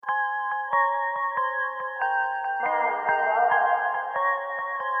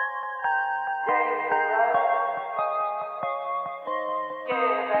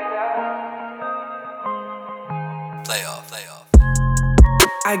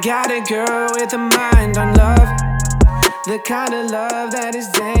I got a girl with a mind on love, the kind of love that is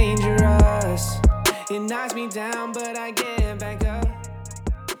dangerous. It knocks me down, but I get back up.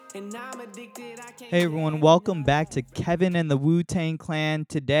 And I'm addicted, I can't. Hey everyone, welcome back to Kevin and the Wu-Tang Clan.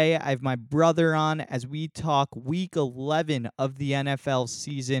 Today I have my brother on as we talk week 11 of the NFL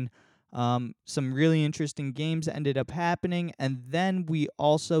season. Some really interesting games ended up happening, and then we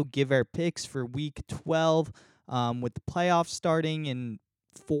also give our picks for week 12 with the playoffs starting in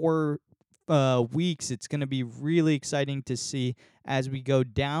 4 weeks. It's going to be really exciting to see as we go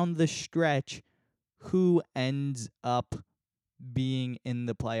down the stretch who ends up being in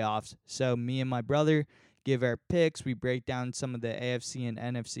the playoffs. So me and my brother give our picks. We break down some of the AFC and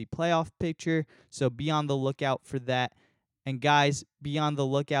NFC playoff picture. So be on the lookout for that. And guys, be on the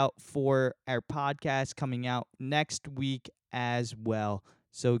lookout for our podcast coming out next week as well.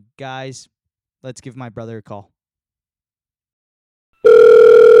 So guys, let's give my brother a call.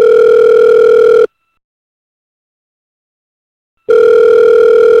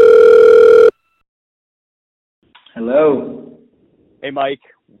 Hello. Hey, Mike.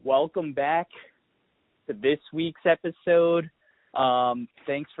 Welcome back to this week's episode.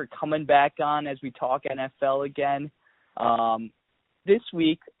 Thanks for coming back on as we talk NFL again. This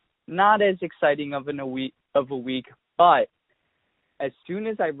week, not as exciting of a week, but as soon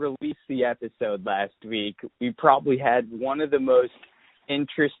as I released the episode last week, we probably had one of the most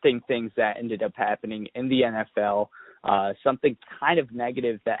interesting things that ended up happening in the NFL, something kind of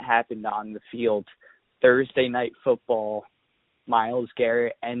negative that happened on the field. Thursday Night Football, Myles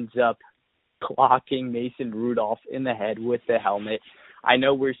Garrett ends up clocking Mason Rudolph in the head with the helmet. I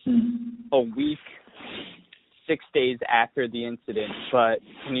know we're a week, 6 days after the incident, but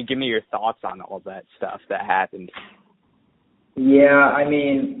can you give me your thoughts on all that stuff that happened? Yeah, I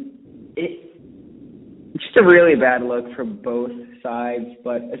mean, it's just a really bad look for both sides,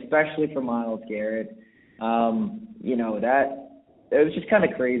 but especially for Myles Garrett. That it was just kind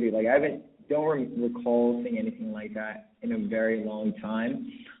of crazy. Like, don't recall seeing anything like that in a very long time.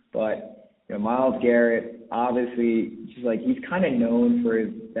 But Myles Garrett, obviously, just like he's kind of known for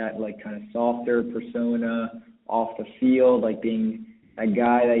that like kind of softer persona off the field, like being a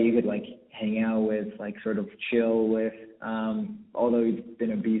guy that you could like hang out with, like sort of chill with. Although he's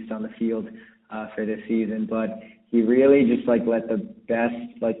been a beast on the field for this season, but he really just like let the best,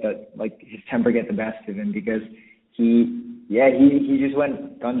 his temper get the best of him, because he just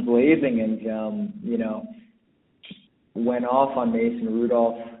went guns blazing and, just went off on Mason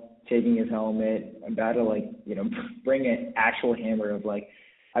Rudolph, taking his helmet, about to bring an actual hammer of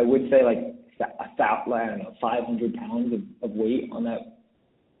I would say 500 pounds of weight on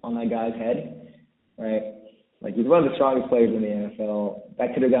that guy's head, right? Like, he's one of the strongest players in the NFL.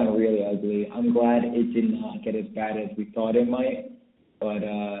 That could have gone really ugly. I'm glad it did not get as bad as we thought it might, but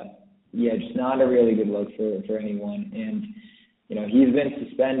just not a really good look for anyone. And, he's been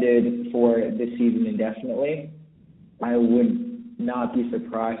suspended for this season indefinitely. I would not be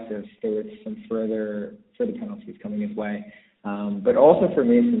surprised if there was some further penalties coming his way. But also for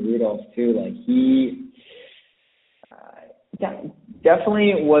Mason Rudolph, too, he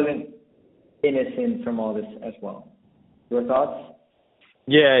definitely wasn't innocent from all this as well. Your thoughts?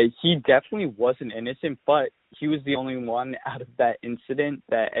 Yeah, he definitely wasn't innocent, but he was the only one out of that incident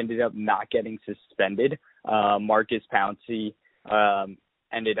that ended up not getting suspended. Marcus Pouncey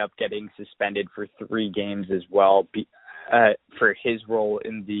ended up getting suspended for 3 games as well for his role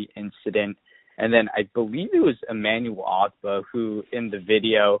in the incident. And then I believe it was Emmanuel Ogbah who, in the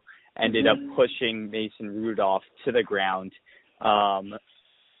video, ended up pushing Mason Rudolph to the ground.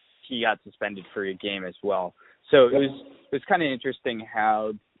 He got suspended for a game as well. So it was kind of interesting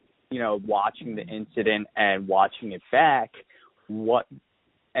how, watching the incident and watching it back, what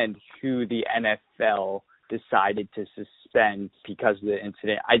and who the NFL decided to suspend because of the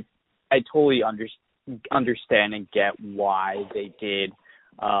incident. I totally understand and get why they did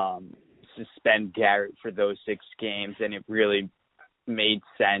suspend Garrett for those 6 games, and it really made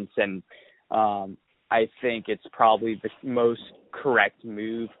sense. And I think it's probably the most correct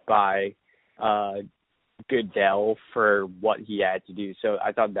move by Goodell for what he had to do. So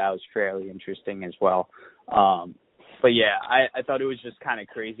I thought that was fairly interesting as well. But yeah, I thought it was just kind of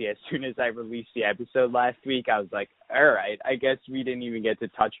crazy. As soon as I released the episode last week, I was like, all right, I guess we didn't even get to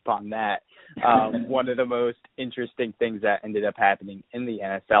touch upon that. One of the most interesting things that ended up happening in the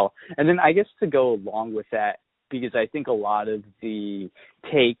NFL. And then I guess to go along with that, because I think a lot of the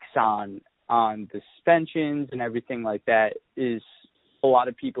takes on the suspensions and everything like that is a lot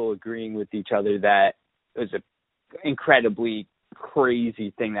of people agreeing with each other that it was an incredibly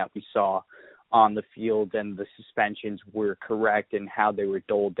crazy thing that we saw on the field and the suspensions were correct and how they were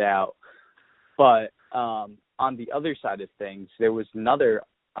doled out. But on the other side of things, there was another,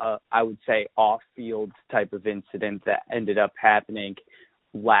 I would say, off-field type of incident that ended up happening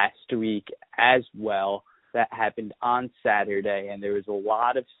last week as well, that happened on Saturday, and there was a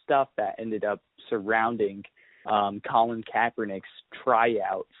lot of stuff that ended up surrounding Colin Kaepernick's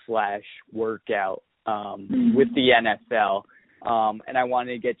tryout/workout with the NFL. And I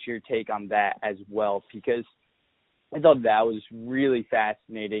wanted to get your take on that as well, because I thought that was really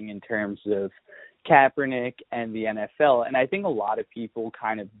fascinating in terms of Kaepernick and the NFL. And I think a lot of people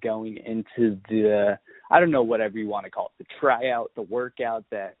kind of going into the, I don't know, whatever you want to call it, the tryout, the workout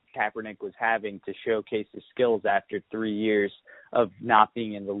that Kaepernick was having to showcase his skills after 3 years of not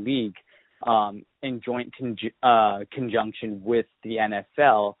being in the league, in joint conjunction with the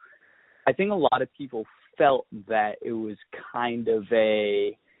NFL. I think a lot of people felt that it was kind of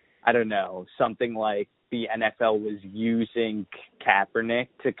a, I don't know, something like the NFL was using Kaepernick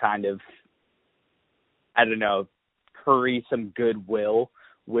to kind of, I don't know, curry some goodwill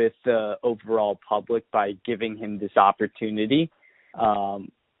with the overall public by giving him this opportunity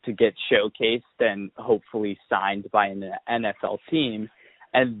to get showcased and hopefully signed by an NFL team.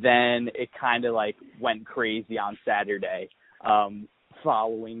 And then it kind of like went crazy on Saturday,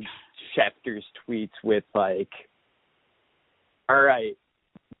 following Schefter's tweets with like, all right,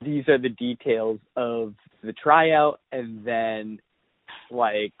 these are the details of the tryout. And then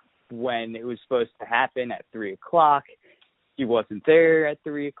like when it was supposed to happen at 3:00, he wasn't there at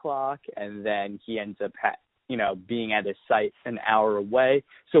 3:00. And then he ends up, being at his site an hour away.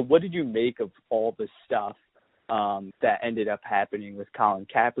 So what did you make of all the stuff that ended up happening with Colin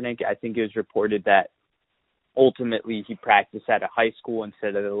Kaepernick? I think it was reported that ultimately he practiced at a high school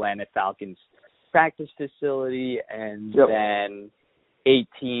instead of the Atlanta Falcons practice facility, and then 8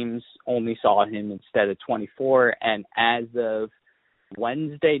 teams only saw him instead of 24. And as of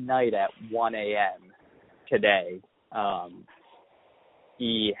Wednesday night at 1 a.m. today,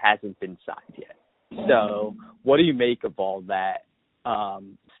 he hasn't been signed yet. So what do you make of all that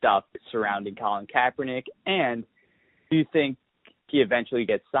stuff surrounding Colin Kaepernick? And do you think he eventually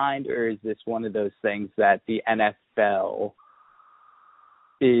gets signed, or is this one of those things that the NFL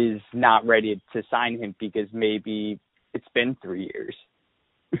is not ready to sign him because maybe it's been 3 years?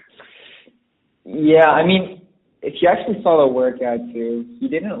 Yeah, I mean, if you actually saw the workout too, he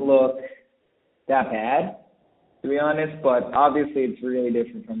didn't look that bad, to be honest, but obviously it's really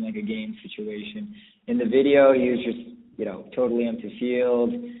different from like a game situation. In the video, he was just, totally empty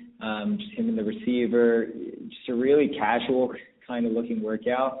field, just him and the receiver, just a really casual kind of looking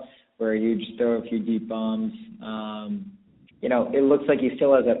workout where you just throw a few deep bombs. It looks like he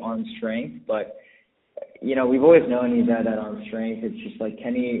still has that arm strength, but we've always known he's had that arm strength. It's just like,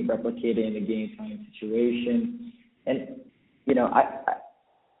 can he replicate it in a game time situation? And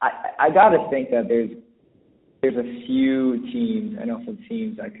I gotta think that there's a few teams, NFL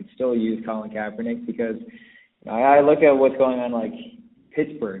teams, that could still use Colin Kaepernick, because I look at what's going on, like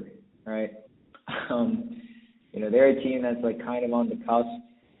Pittsburgh, right? They're a team that's like kind of on the cusp,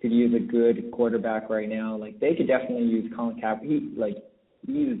 could use a good quarterback right now. Like they could definitely use Colin Kaepernick.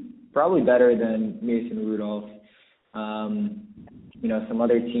 He's probably better than Mason Rudolph. Some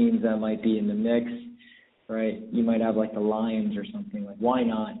other teams that might be in the mix, right? You might have like the Lions or something. Like, why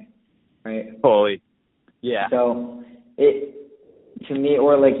not, right? Totally. Yeah. So to me,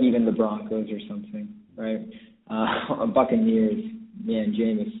 or like even the Broncos or something, right? Buccaneers, man,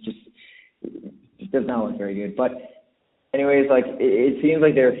 Jameis just does not look very good. But anyways, like it seems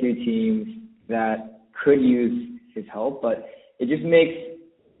like there are a few teams that could use his help, but it just makes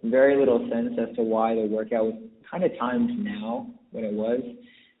very little sense as to why the workout was kind of timed now when it was,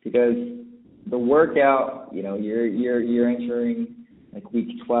 because the workout, you're entering like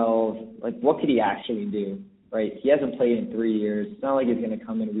week 12. Like, what could he actually do, right? He hasn't played in 3 years. It's not like he's going to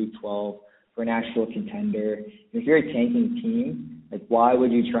come in week 12 for an actual contender. And if you're a tanking team, like, why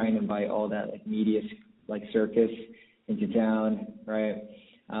would you try and invite all that like media like circus into town, right?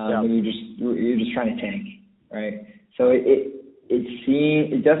 When you're just trying to tank, right? So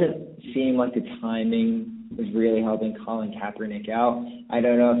it doesn't seem like the timing was really helping Colin Kaepernick out. I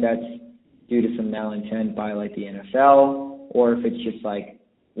don't know if that's due to some malintent by like the NFL, or if it's just like,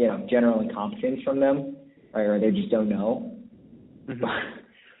 general incompetence from them, right? Or they just don't know.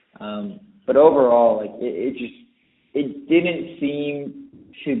 Mm-hmm. But overall, like it didn't seem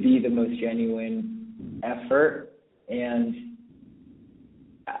to be the most genuine effort, and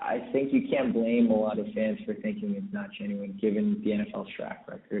I think you can't blame a lot of fans for thinking it's not genuine, given the NFL's track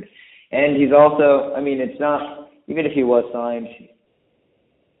record. And he's also, it's not, even if he was signed,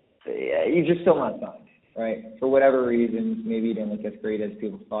 he's just still not signed, right? For whatever reasons, maybe he didn't look as great as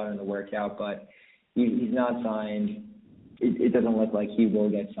people thought in the workout, but he's not signed. It doesn't look like he will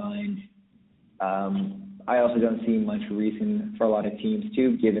get signed. I also don't see much reason for a lot of teams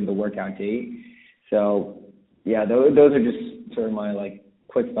to, given the workout date. So, yeah, those are just sort of my, like,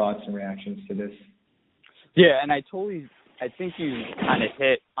 quick thoughts and reactions to this. Yeah, and I think you kind of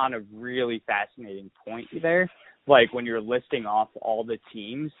hit on a really fascinating point there. Like, when you're listing off all the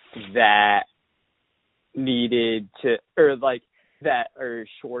teams that needed to, or, like, that are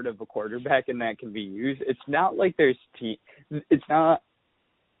short of a quarterback and that can be used, it's not like there's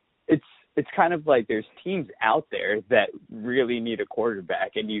it's kind of like there's teams out there that really need a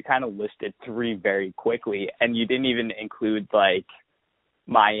quarterback, and you kind of listed three very quickly, and you didn't even include, like,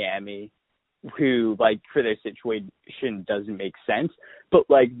 Miami, who, like, for their situation doesn't make sense. But,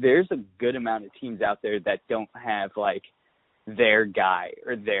 like, there's a good amount of teams out there that don't have, like, their guy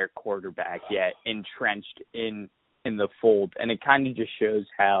or their quarterback yet entrenched in the fold. And it kind of just shows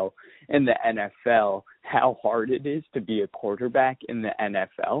how in the NFL, how hard it is to be a quarterback in the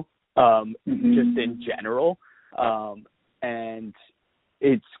NFL. Just in general. And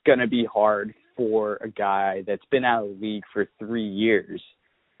it's going to be hard for a guy that's been out of the league for 3 years,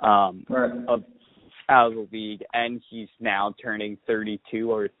 out of the league, and he's now turning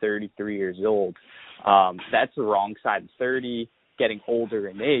 32 or 33 years old. That's the wrong side of 30, getting older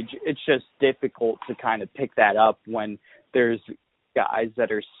in age. It's just difficult to kind of pick that up when there's guys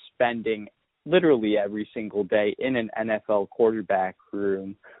that are spending literally every single day in an NFL quarterback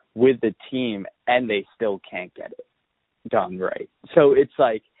room with the team, and they still can't get it done right. So it's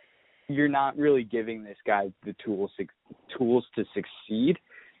like you're not really giving this guy the tools to succeed.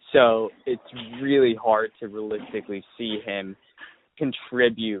 So it's really hard to realistically see him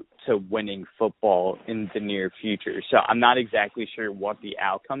contribute to winning football in the near future. So I'm not exactly sure what the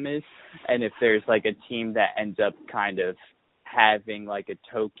outcome is, and if there's like a team that ends up kind of having like a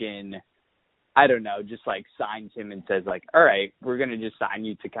token, I don't know, just like signs him and says like, all right, we're going to just sign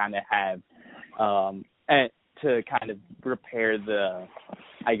you to kind of have, and to kind of repair the,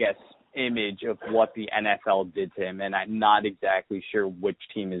 I guess, image of what the NFL did to him. And I'm not exactly sure which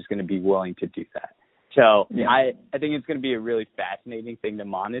team is going to be willing to do that. So yeah. I think it's going to be a really fascinating thing to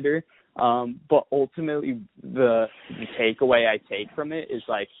monitor. But ultimately the takeaway I take from it is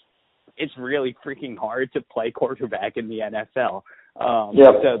like, it's really freaking hard to play quarterback in the NFL.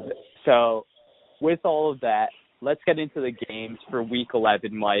 So with all of that, let's get into the games for Week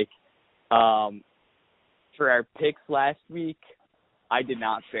 11, Mike. For our picks last week, I did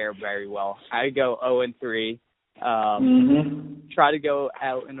not fare very well. I go 0-3. Try to go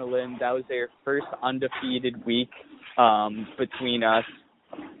out in a limb. That was their first undefeated week between us,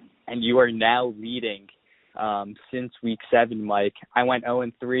 and you are now leading since Week 7, Mike. I went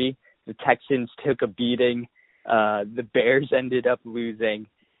 0-3. The Texans took a beating. The Bears ended up losing.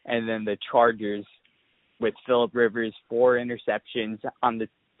 And then the Chargers, with Phillip Rivers, 4 interceptions on the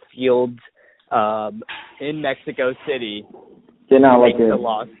field in Mexico City. Did not look good.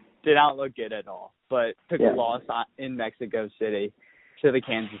 Loss. Did not look good at all. But took a loss in Mexico City to the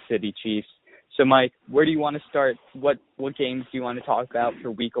Kansas City Chiefs. So, Mike, where do you want to start? What games do you want to talk about for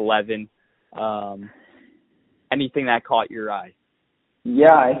Week 11? Anything that caught your eye?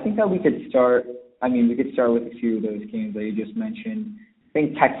 Yeah, I think that we could start with a few of those games that you just mentioned. I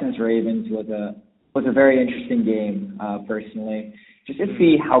think Texans-Ravens was a very interesting game, personally. Just to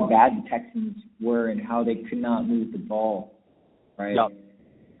see how bad the Texans were and how they could not move the ball, right? Yep.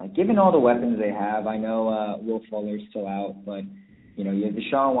 Like, given all the weapons they have, I know Will Fuller's still out, but, you have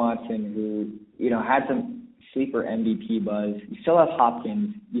Deshaun Watson, who, had some sleeper MVP buzz. You still have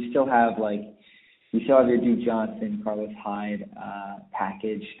Hopkins. You still have your Duke Johnson, Carlos Hyde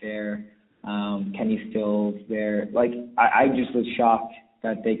package there. Kenny Stills there. Like, I just was shocked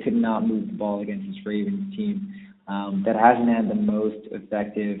that they could not move the ball against this Ravens team that hasn't had the most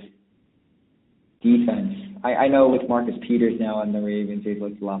effective defense. I know with Marcus Peters now on the Ravens, they've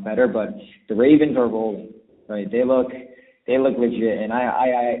looked a lot better, but the Ravens are rolling, right? They look legit, and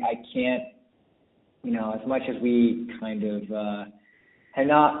I can't, as much as we kind of have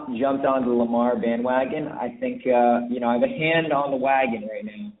not jumped on the Lamar bandwagon, I think, I have a hand on the wagon right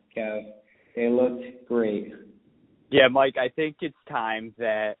now, Kev. They looked great. Yeah, Mike, I think it's time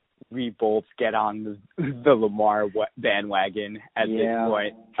that we both get on the Lamar bandwagon at this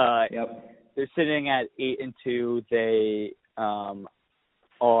point. Yep. They're sitting at 8-2. They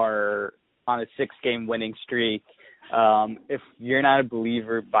are on a 6-game winning streak. If you're not a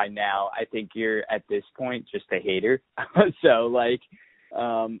believer by now, I think you're at this point just a hater. So,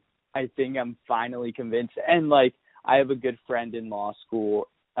 I think I'm finally convinced. And, I have a good friend in law school,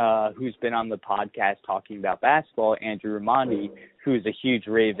 who's been on the podcast talking about basketball, Andrew Ramondi, who's a huge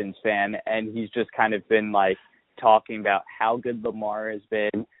Ravens fan, and he's just kind of been like talking about how good Lamar has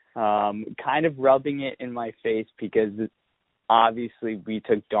been, kind of rubbing it in my face because obviously we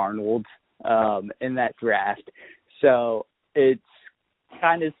took Darnold in that draft. So it's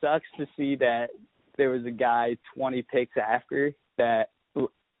kind of sucks to see that there was a guy 20 picks after that,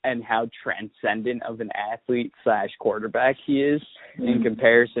 and how transcendent of an athlete / quarterback he is in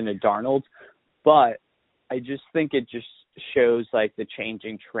comparison to Darnold. But I just think it just shows like the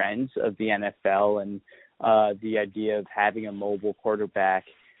changing trends of the NFL and the idea of having a mobile quarterback,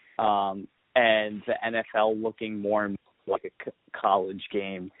 and the NFL looking more and more like a college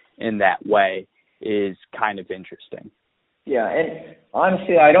game in that way is kind of interesting. Yeah, and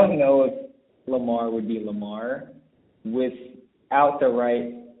honestly, I don't know if Lamar would be Lamar without the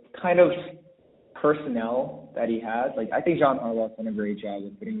right kind of personnel that he has. Like, I think John Harbaugh's done a great job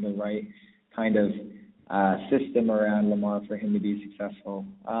of putting the right kind of system around Lamar for him to be successful.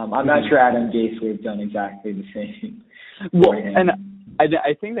 I'm not sure Adam Gase would have done exactly the same. Well, and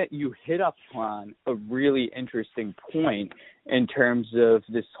I think that you hit up on a really interesting point in terms of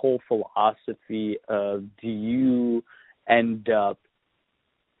this whole philosophy of do you end up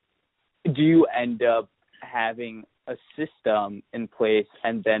having a system in place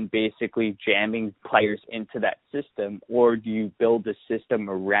and then basically jamming players into that system, or do you build a system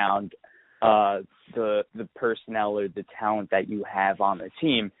around the personnel or the talent that you have on the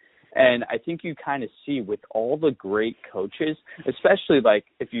team? And I think you kind of see with all the great coaches, especially like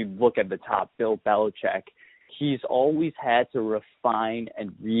if you look at the top, Bill Belichick, he's always had to refine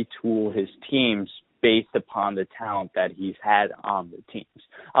and retool his teams based upon the talent that he's had on the teams.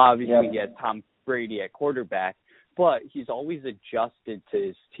 Obviously, he has Tom Brady at quarterback, but he's always adjusted to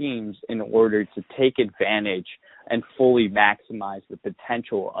his teams in order to take advantage and fully maximize the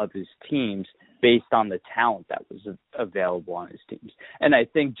potential of his teams based on the talent that was available on his teams. And I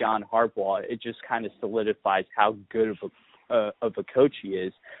think John Harbaugh, it just kind of solidifies how good of a coach he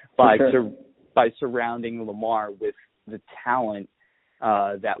is by surrounding Lamar with the talent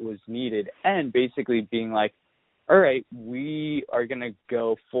that was needed, and basically being like, all right, we are going to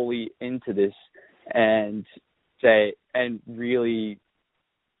go fully into this and really,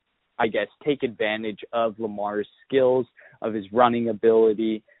 I guess, take advantage of Lamar's skills, of his running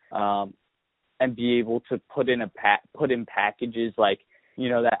ability, and be able to put in packages like,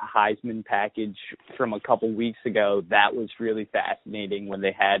 that Heisman package from a couple weeks ago. That was really fascinating when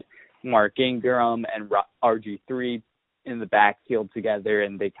they had Mark Ingram and RG3 in the backfield together,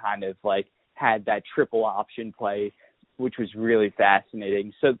 and they kind of like had that triple option play, which was really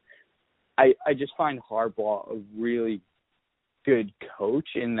fascinating. So I just find Harbaugh a really good coach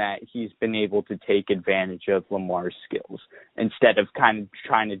in that he's been able to take advantage of Lamar's skills instead of kind of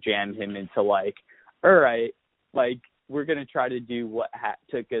trying to jam him into like, all right, like we're going to try to do what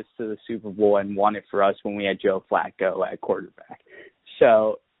took us to the Super Bowl and won it for us when we had Joe Flacco at quarterback.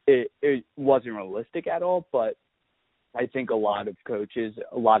 So it wasn't realistic at all, but I think a lot of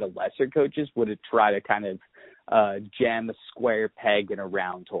lesser coaches would have tried to kind of jam a square peg in a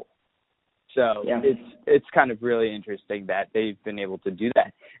round hole. So it's kind of really interesting that they've been able to do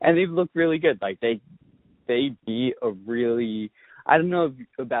that, and they've looked really good. Like they beat a really, I don't know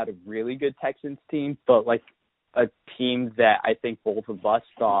about a really good Texans team, but like a team that I think both of us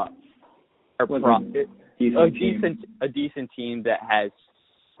thought are a decent team that has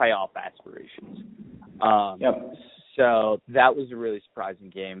playoff aspirations. So that was a really surprising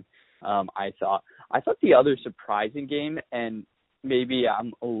game. I thought the other surprising game, and maybe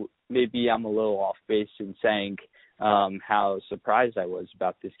I'm a little off base in saying how surprised I was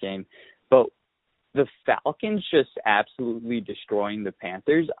about this game, but the Falcons just absolutely destroying the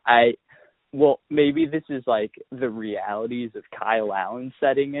Panthers. Maybe this is like the realities of Kyle Allen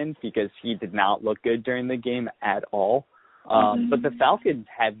setting in because he did not look good during the game at all. But the Falcons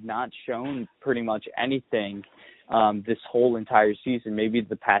have not shown pretty much anything this whole entire season. Maybe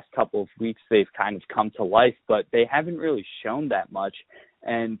the past couple of weeks they've kind of come to life, but they haven't really shown that much.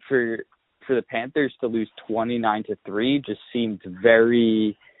 And for the Panthers to lose 29-3 just seemed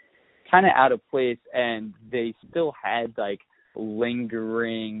very kind of out of place, and they still had like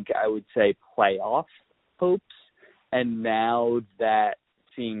lingering, I would say, playoff hopes, and now that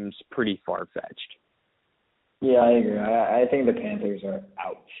seems pretty far-fetched. Yeah, I agree. I think the Panthers are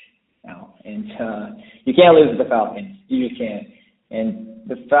out now, and you can't lose to the Falcons. You just can't. And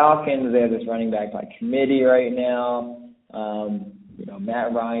the Falcons, they have this running back by committee right now.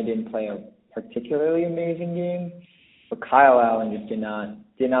 Matt Ryan didn't play a particularly amazing game, but Kyle Allen just did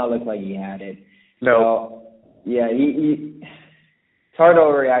not look like he had it. No. So, yeah, it's hard to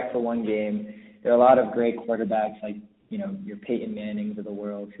overreact to one game. There are a lot of great quarterbacks like, your Peyton Mannings of the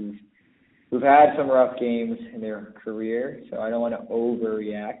world who've had some rough games in their career, so I don't want to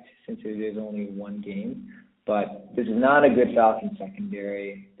overreact since it is only one game. But this is not a good Falcons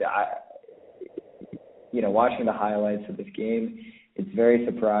secondary. Watching the highlights of this game, it's very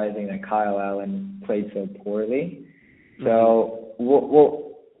surprising that Kyle Allen played so poorly. So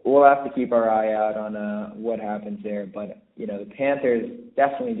we'll have to keep our eye out on what happens there. But the Panthers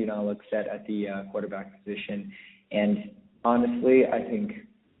definitely do not look set at the quarterback position, and honestly, I think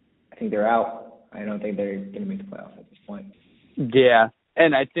they're out. I don't think they're going to make the playoffs at this point. Yeah,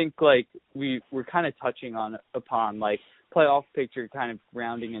 and I think we're kind of touching upon playoff picture kind of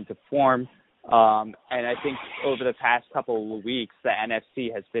rounding into form. And I think over the past couple of weeks, the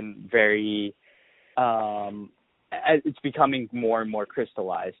NFC has been very, it's becoming more and more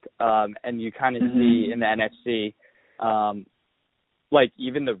crystallized. And you kind of see in the NFC,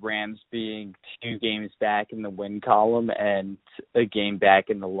 even the Rams being 2 games back in the win column and a game back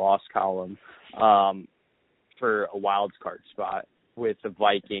in the loss column, for a wild card spot, with the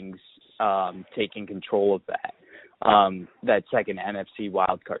Vikings, taking control of that second NFC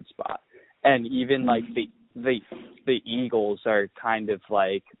wild card spot. And even the Eagles are kind of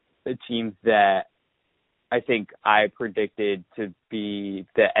like the team that I think I predicted to be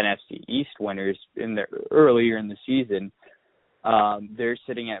the NFC East winners earlier in the season. They're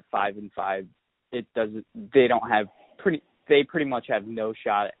sitting at 5-5. They pretty much have no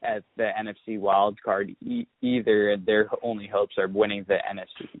shot at the NFC wild card either, and their only hopes are winning the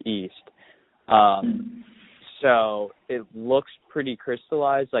NFC East. So it looks pretty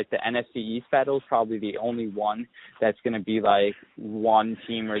crystallized. The NFC East battle is probably the only one that's going to be one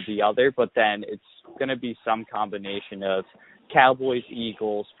team or the other, but then it's going to be some combination of Cowboys,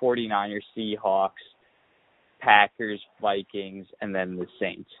 Eagles, 49ers, Seahawks, Packers, Vikings, and then the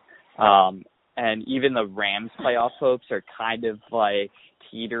Saints. And even the Rams playoff hopes are kind of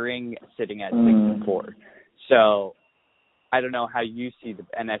teetering, sitting at 6-4. So I don't know how you see the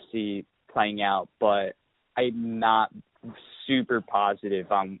NFC playing out, but I'm not super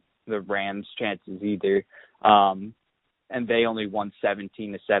positive on the Rams' chances either. And they only won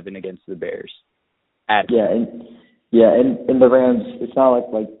 17-7 against the Bears. And the Rams, it's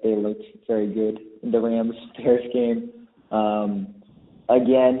not like they looked very good in the Rams-Bears game.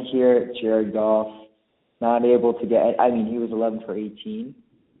 Again, here, Jared Goff, not able to get, he was 11 for 18,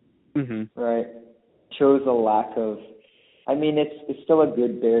 right? Shows a lack of, it's still a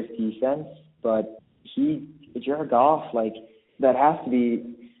good Bears defense, but Jared Goff, that has to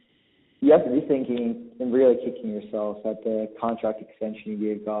be, you have to be thinking and really kicking yourself at the contract extension you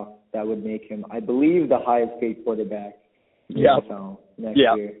gave Goff. That would make him, I believe, the highest paid quarterback in the NFL next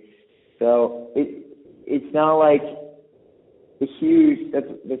year. So it's not like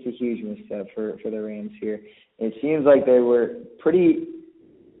that's a huge misstep for the Rams here. It seems like they were pretty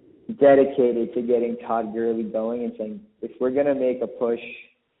dedicated to getting Todd Gurley going and saying, if we're going to make a push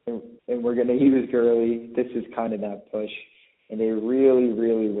and we're going to use Gurley, this is kind of that push. And they really,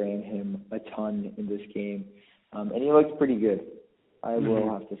 really ran him a ton in this game. And he looks pretty good, I will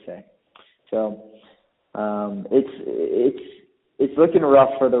have to say. So it's looking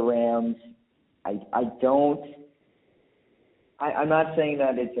rough for the Rams. I'm not saying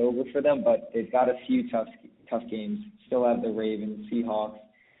that it's over for them, but they've got a few tough games. Still have the Ravens, Seahawks,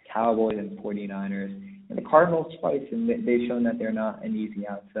 Cowboys, and 49ers. And the Cardinals twice, and they've shown that they're not an easy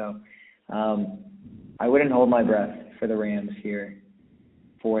out. So I wouldn't hold my breath for the Rams here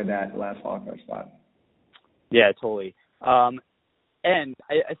for that last wildcard spot. Yeah, totally. And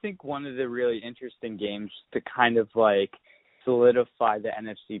I think one of the really interesting games to kind of solidify the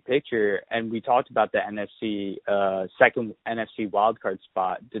NFC picture, and we talked about the NFC second NFC wildcard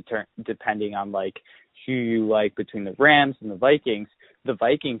spot, depending on who you like between the Rams and the Vikings. The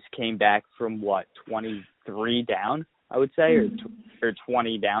Vikings came back from 23 down, I would say, or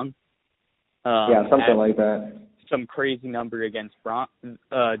 20 down. Something like that. Some crazy number against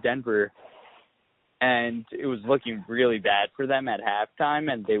Denver, and it was looking really bad for them at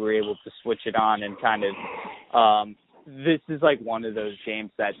halftime, and they were able to switch it on and kind of. This is one of those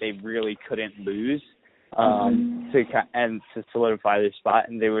games that they really couldn't lose to solidify their spot,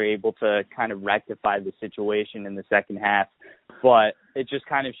 and they were able to kind of rectify the situation in the second half. But it just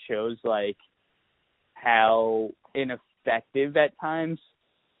kind of shows how ineffective at times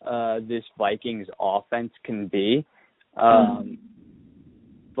this Vikings offense can be.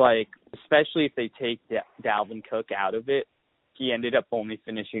 Especially if they take Dalvin Cook out of it, he ended up only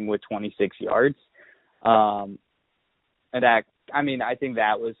finishing with 26 yards. And I think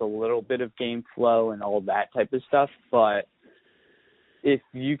that was a little bit of game flow and all that type of stuff, but if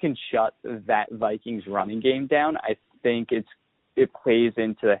you can shut that Vikings running game down, I think it plays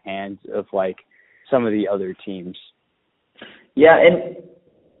into the hands of like some of the other teams. Yeah,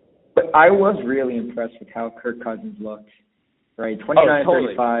 but I was really impressed with how Kirk Cousins looked. Right,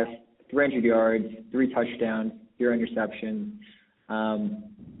 29-35, 300 yards, 3 touchdowns, 0 interceptions.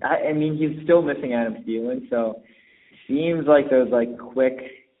 I mean, he's still missing Adam Thielen, so it seems like those quick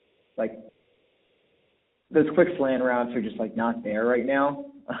slant routes are just like not there right now.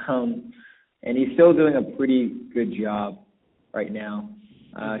 And he's still doing a pretty good job right now,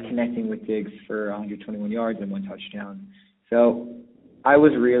 connecting with Diggs for 121 yards and 1 touchdown. So I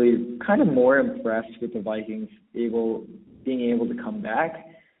was really kind of more impressed with the Vikings being able to come back.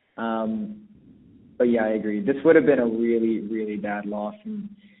 But yeah, I agree. This would have been a really, really bad loss, and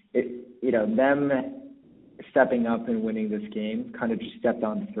them stepping up and winning this game kind of just stepped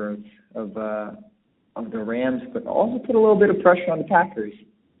on the throats of the Rams, but also put a little bit of pressure on the Packers.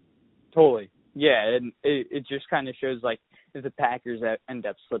 Totally. Yeah, and it just kind of shows like if the Packers end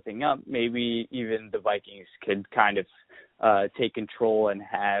up slipping up, maybe even the Vikings could kind of take control and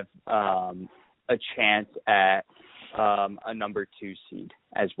have a chance at a number 2 seed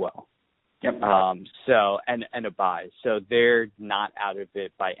as well. Yep. So and a bye. So they're not out of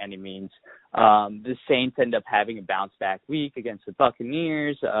it by any means. The Saints end up having a bounce back week against the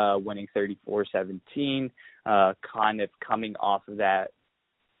Buccaneers, winning 34-17, kind of coming off of that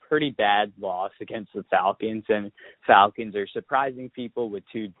pretty bad loss against the Falcons, and Falcons are surprising people with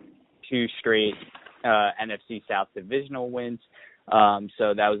two straight NFC South divisional wins.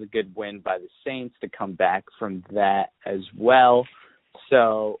 So that was a good win by the Saints to come back from that as well.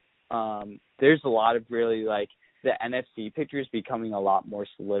 So there's a lot of really like the NFC picture is becoming a lot more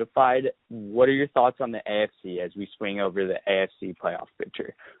solidified. What are your thoughts on the AFC as we swing over the AFC playoff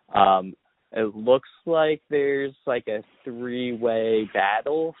picture? It looks like there's like a 3-way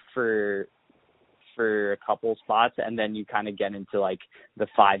battle for a couple spots, and then you kind of get into like the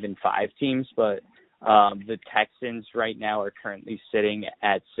 5 and 5 teams. But the Texans right now are currently sitting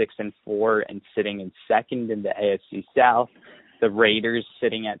at 6 and 4 and sitting in second in the AFC South. The Raiders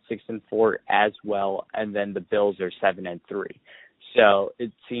sitting at 6 and 4 as well, and then the Bills are 7 and 3. So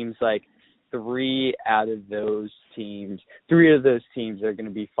it seems like 3 of those teams are going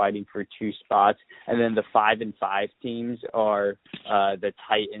to be fighting for 2 spots, and then the 5 and 5 teams are the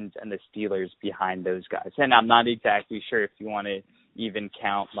Titans and the Steelers behind those guys. And I'm not exactly sure if you want to even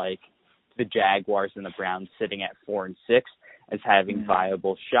count like the Jaguars and the Browns sitting at 4 and 6 as having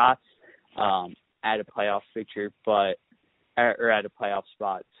viable shots at a playoff picture, or at a playoff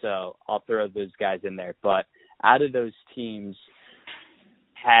spot. So I'll throw those guys in there. But out of those teams,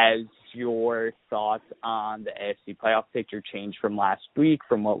 has your thoughts on the AFC playoff picture changed from last week,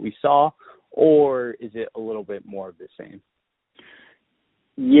 from what we saw, or is it a little bit more of the same?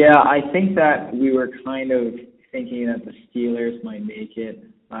 Yeah, I think that we were kind of thinking that the Steelers might make it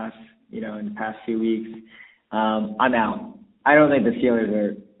in the past few weeks. I'm out. I don't think the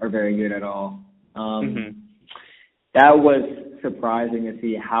Steelers are very good at all. That was surprising to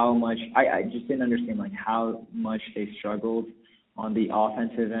see how much I just didn't understand like how much they struggled on the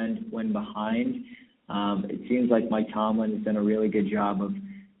offensive end when behind. It seems like Mike Tomlin has done a really good job of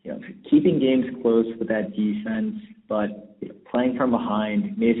keeping games close with that defense, but playing from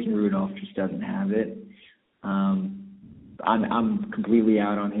behind. Mason Rudolph just doesn't have it. I'm completely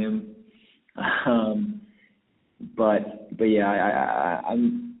out on him. But yeah,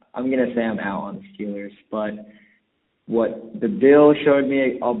 I'm gonna say I'm out on the Steelers. But what the Bills showed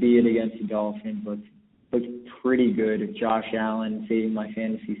me, albeit against the Dolphins, looked pretty good. Josh Allen saving my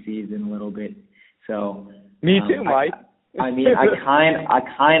fantasy season a little bit. So me too, Mike. I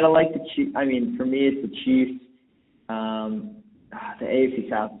kind of like the Chiefs. I mean, for me, it's the Chiefs. The AFC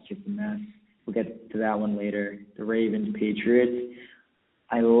South is just a mess. We'll get to that one later. The Ravens, Patriots.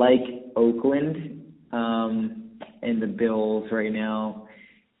 I like Oakland and the Bills right now,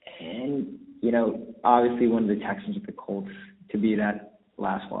 and obviously one of the Texans with the Colts to be that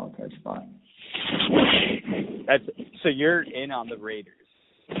last wild card spot. So you're in on the Raiders,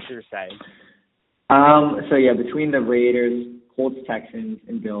 you're saying? So yeah, between the Raiders, Colts, Texans,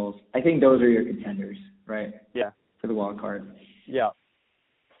 and Bills, I think those are your contenders, right? Yeah. For the wild card. Yeah.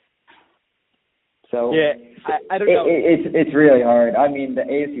 So yeah, I don't know. It's really hard. I mean, the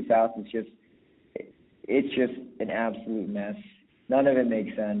AFC South is just an absolute mess. None of it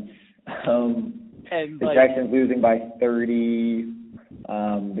makes sense. And the Texans losing by 30.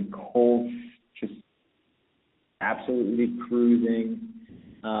 The Colts just absolutely cruising.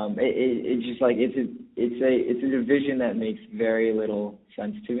 It's just like it's a division that makes very little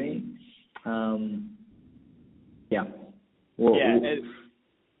sense to me. Yeah. Well,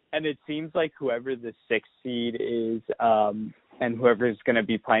 and it seems like whoever the 6th seed is, and whoever's going to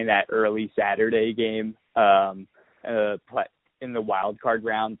be playing that early Saturday game, in the wild card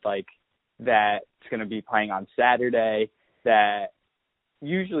round, like that's going to be playing on Saturday, that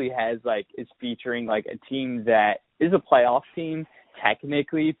usually is featuring like a team that is a playoff team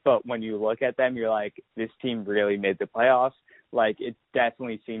technically, but when you look at them, you're like, this team really made the playoffs. Like, it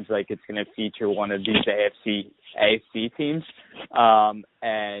definitely seems like it's going to feature one of these AFC teams.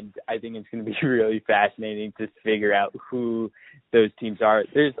 And I think it's going to be really fascinating to figure out who those teams are.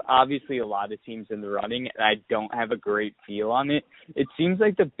 There's obviously a lot of teams in the running, and I don't have a great feel on it. It seems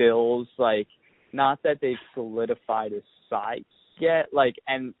like the Bills, like, not that they've solidified a side yet, like,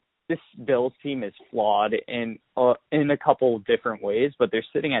 and this Bills team is flawed in a couple of different ways, but they're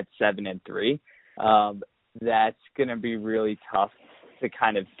sitting at 7-3. That's going to be really tough to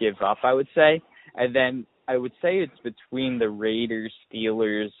kind of give up, I would say. And then I would say it's between the Raiders,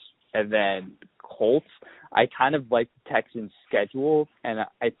 Steelers, and then Colts. I kind of like the Texans' schedule, and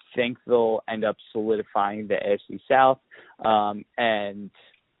I think they'll end up solidifying the AFC South. And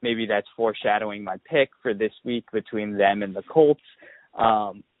maybe that's foreshadowing my pick for this week between them and the Colts.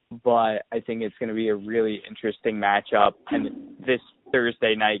 But I think it's going to be a really interesting matchup, and this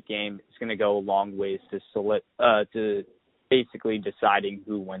Thursday night game is going to go a long ways to basically deciding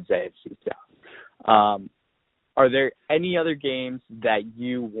who wins AFC South. Are there any other games that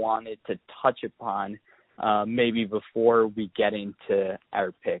you wanted to touch upon, maybe before we get into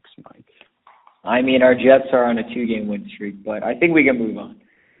our picks, Mike? I mean, our Jets are on a 2-game win streak, but I think we can move on.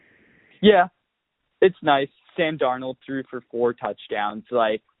 Yeah, it's nice. Sam Darnold threw for 4 touchdowns.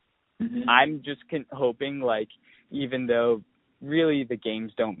 Like, I'm just hoping, like, even though really the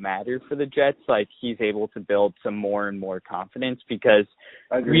games don't matter for the Jets, like, he's able to build some more and more confidence, because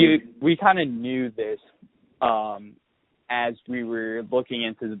we kind of knew this as we were looking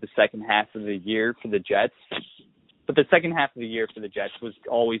into the second half of the year for the Jets. But the second half of the year for the Jets was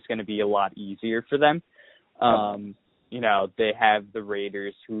always going to be a lot easier for them. You know, they have the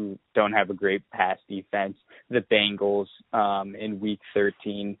Raiders, who don't have a great pass defense, the Bengals in Week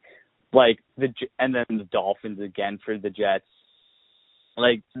 13, and then the Dolphins again for the Jets.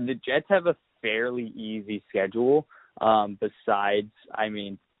 Like, the Jets have a fairly easy schedule. Besides, I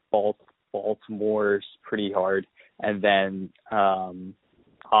mean, Baltimore's pretty hard, and then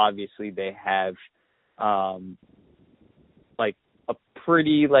obviously they have a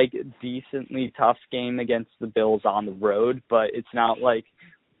pretty decently tough game against the Bills on the road, but it's not like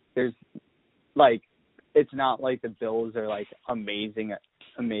it's not like the Bills are amazing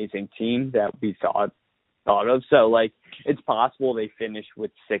team that we thought of. So it's possible they finish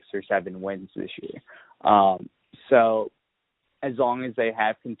with 6 or 7 wins this year. So as long as they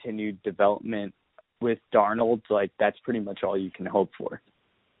have continued development with Darnold, that's pretty much all you can hope for.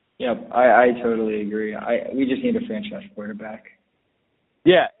 Yep, I totally agree. We just need a franchise quarterback.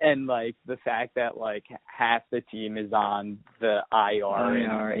 Yeah, and the fact that half the team is on the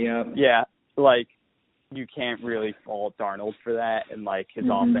IR. Yep. Yeah, you can't really fault Darnold for that, and his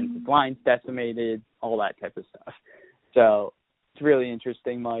offensive line's decimated, all that type of stuff. So it's really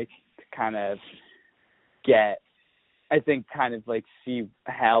interesting, Mike, to kind of see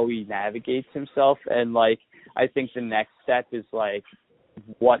how he navigates himself, and I think the next step is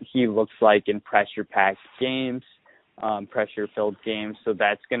what he looks like in pressure-packed games, pressure-filled games. So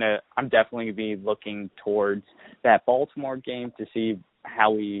I'm definitely going to be looking towards that Baltimore game to see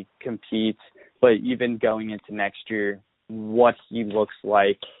how he competes, but even going into next year, what he looks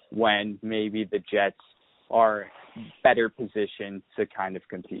like when maybe the Jets are better positioned to kind of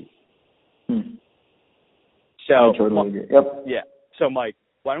compete. So, I totally agree. Yep. Yeah. So, Mike,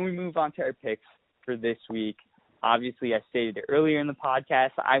 why don't we move on to our picks for this week? Obviously, I stated it earlier in the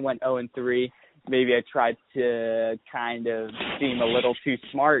podcast, I went 0-3. Maybe I tried to kind of seem a little too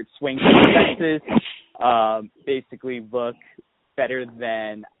smart, swing for the fences, basically look better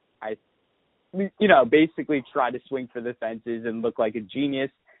than basically try to swing for the fences and look like a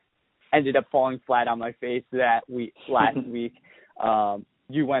genius. Ended up falling flat on my face last week.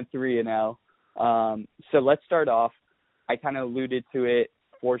 You went 3-0. So let's start off. I kind of alluded to it,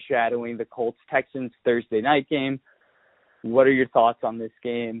 foreshadowing the Colts-Texans Thursday night game. What are your thoughts on this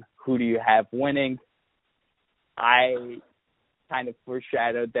game? Who do you have winning? I kind of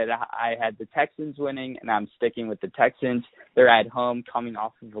foreshadowed that I had the Texans winning, and I'm sticking with the Texans. They're at home coming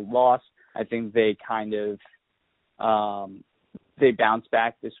off of a loss. I think they kind of they bounce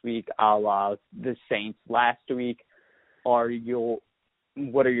back this week, a la the Saints last week. What are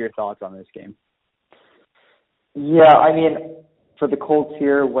your thoughts on this game? Yeah, I mean, for the Colts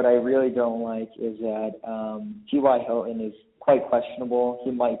here, what I really don't like is that T.Y. Hilton is quite questionable. He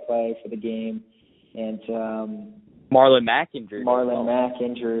might play for the game. And Marlon Mack injured. Mack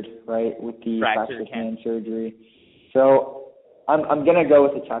injured, right, with the fractured hand surgery. So I'm going to go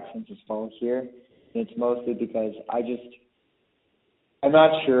with the Texans as well here. And it's mostly because I'm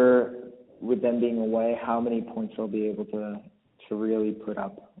not sure with them being away how many points they'll be able to really put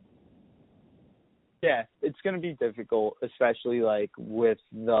up. Yeah, it's going to be difficult, especially like with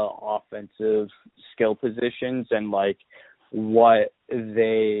the offensive skill positions and like what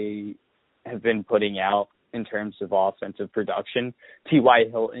they have been putting out in terms of offensive production. T.Y.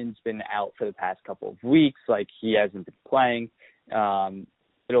 Hilton's been out for the past couple of weeks. Like, he hasn't been playing.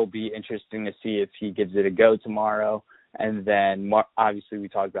 It'll be interesting to see if he gives it a go tomorrow. And then obviously we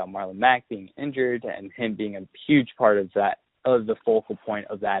talked about Marlon Mack being injured and him being a huge part of the focal point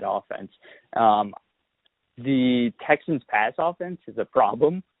of that offense. The Texans' pass offense is a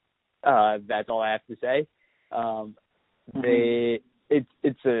problem. That's all I have to say.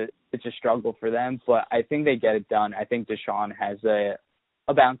 It's a struggle for them, but I think they get it done. I think Deshaun has a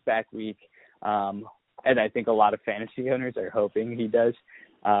bounce back week, and I think a lot of fantasy owners are hoping he does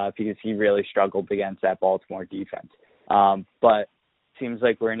because he really struggled against that Baltimore defense. But seems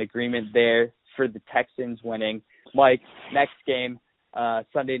like we're in agreement there for the Texans winning. Mike, next game,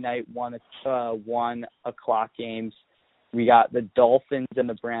 Sunday night, 1 o'clock games. We got the Dolphins and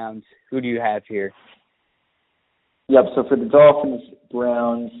the Browns. Who do you have here? Yep, so for the Dolphins,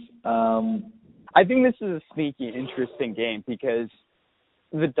 Browns. I think this is a sneaky, interesting game because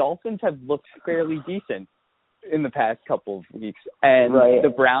the Dolphins have looked fairly decent in the past couple of weeks. And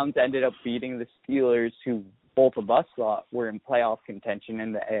The Browns ended up beating the Steelers, who both of us thought were in playoff contention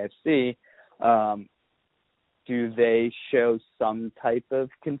in the AFC. Do they show some type of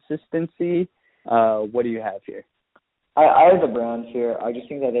consistency? What do you have here? I have the Browns here. I just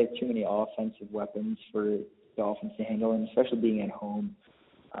think that they have too many offensive weapons for Dolphins to handle, and especially being at home.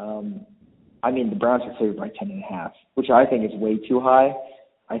 The Browns are favored by 10.5, which I think is way too high.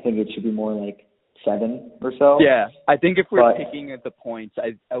 I think it should be more like 7 or so. Yeah, I think if we're picking at the points,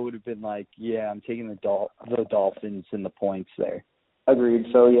 I would have been like, yeah, I'm taking the Dolphins and the points there. Agreed.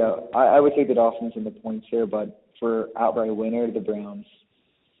 So yeah, I would take the Dolphins and the points here, but for outright winner, the Browns.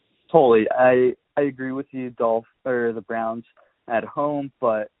 Totally, I agree with you, the Browns at home,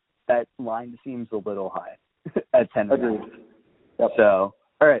 but that line seems a little high at 10. Agreed. Yep. So,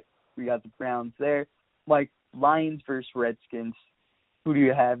 all right, we got the Browns there. Mike, Lions versus Redskins. Who do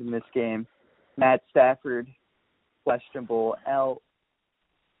you have in this game? Matt Stafford, questionable out.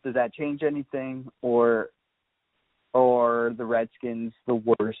 Does that change anything, or the Redskins the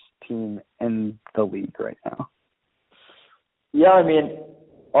worst team in the league right now? Yeah,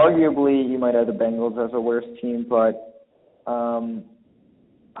 arguably you might have the Bengals as a worse team, but I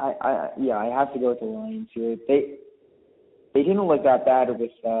have to go with the Lions here. They didn't look that bad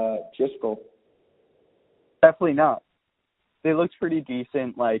with Driscoll. Definitely not. They looked pretty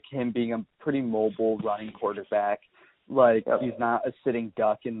decent, like him being a pretty mobile running quarterback. Like he's not a sitting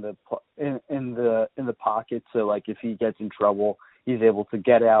duck in the pocket. So like if he gets in trouble, he's able to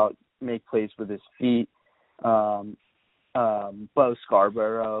get out, make plays with his feet. Bo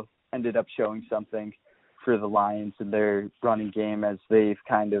Scarborough ended up showing something for the Lions in their running game as they've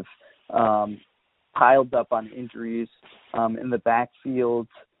kind of piled up on injuries in the backfield.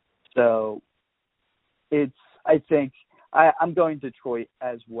 So I think I'm going Detroit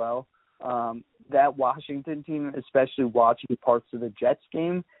as well. That Washington team, especially watching parts of the Jets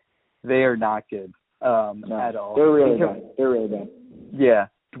game, they are not good at all. They're really bad. Yeah,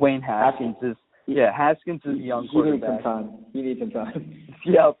 Dwayne Haskins is a young quarterback. He needs some time.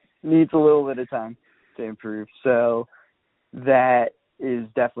 Yep, needs a little bit of time to improve. So that is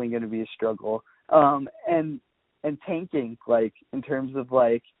definitely going to be a struggle. And tanking, like in terms of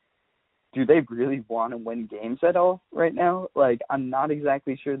like, do they really want to win games at all right now? Like, I'm not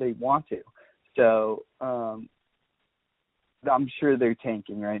exactly sure they want to. So I'm sure they're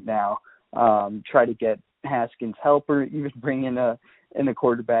tanking right now. Try to get Haskins help or even bring in a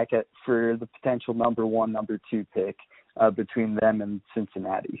quarterback for the potential number 1, number 2 pick between them and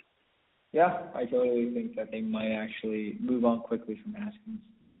Cincinnati. Yeah, I totally think that they might actually move on quickly from Haskins.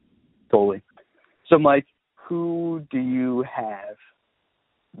 Totally. So, Mike, who do you have?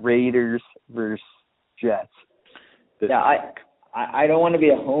 Raiders versus Jets. Yeah, I don't want to be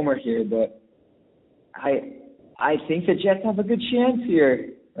a homer here, but I think the Jets have a good chance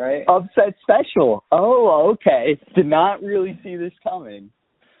here, right? Upset special. Oh, okay. Did not really see this coming.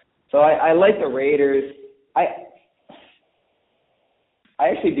 So I like the Raiders. I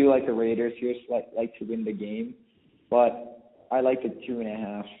actually do like the Raiders here, like to win the game, but I like the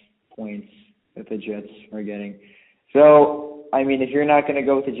 2.5 points that the Jets are getting. So, I mean, if you're not going to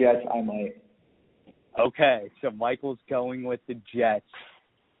go with the Jets, I might. Okay, so Michael's going with the Jets.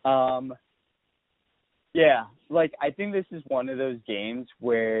 Yeah, like I think this is one of those games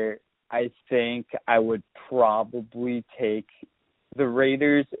where I think I would probably take the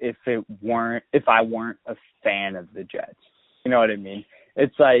Raiders if I weren't a fan of the Jets. You know what I mean?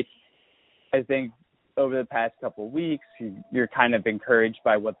 It's like I think over the past couple of weeks, you're kind of encouraged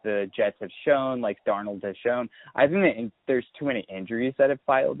by what the Jets have shown, like Darnold has shown. I think that there's too many injuries that have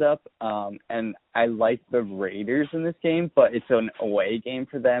piled up, and I like the Raiders in this game, but it's an away game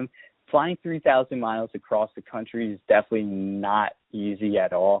for them. Flying 3,000 miles across the country is definitely not easy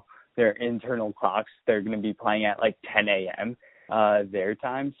at all. Their internal clocks, they're going to be playing at like 10 a.m. Their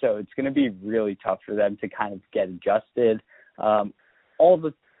time, so it's going to be really tough for them to kind of get adjusted.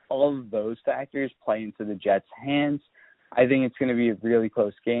 All of those factors play into the Jets' hands. I think it's going to be a really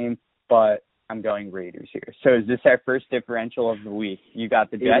close game, but I'm going Raiders here. So is this our first differential of the week? You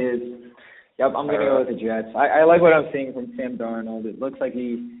got the Jets? It is. Yep, I'm going to go with the Jets. I like what I'm seeing from Sam Darnold. It looks like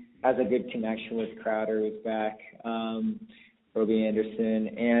he has a good connection with Crowder, who's back, Robbie Anderson.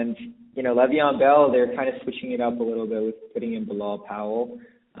 And, you know, Le'Veon Bell, they're kind of switching it up a little bit with putting in Bilal Powell,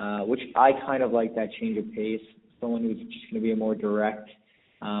 which I kind of like that change of pace, someone who's just going to be a more direct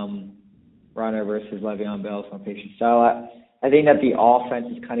runner versus Le'Veon Bell's more patient style. I think that the offense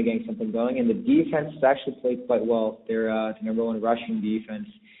is kind of getting something going, and the defense has actually played quite well. They're the number one rushing defense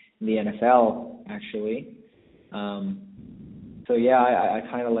in the NFL, actually. So, yeah, I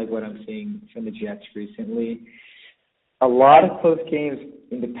kind of like what I'm seeing from the Jets recently. A lot of close games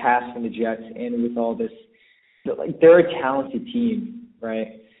in the past from the Jets, and with all this, like, they're a talented team,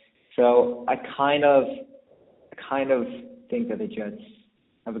 right? So I kind of think that the Jets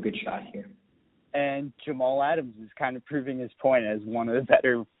have a good shot here. And Jamal Adams is kind of proving his point as one of the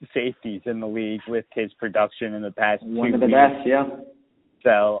better safeties in the league with his production in the past 2 weeks. One of the best, yeah.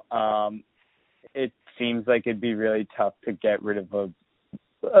 So it seems like it'd be really tough to get rid of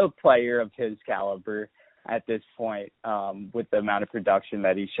a player of his caliber at this point with the amount of production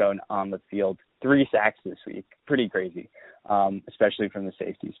that he's shown on the field. 3 sacks this week. Pretty crazy, especially from the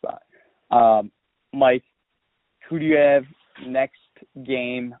safety spot. Mike, who do you have next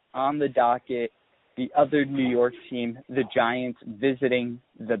game on the docket? The other New York team, the Giants, visiting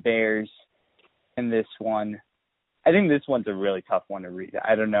the Bears in this one. I think this one's a really tough one to read.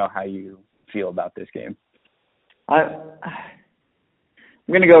 I don't know how you feel about this game. I'm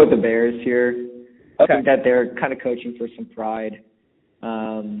going to go with the Bears here. Okay. I think that they're kind of coaching for some pride.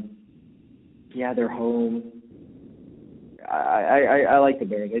 Yeah, they're home. I like the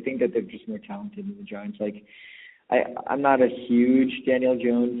Bears. I think that they're just more talented than the Giants. Like, I'm not a huge Daniel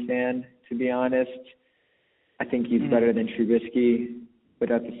Jones fan, to be honest. I think he's better than Trubisky,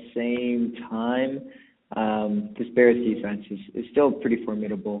 but at the same time, this Bears defense is still pretty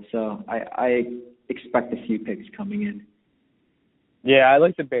formidable. So I expect a few picks coming in. Yeah, I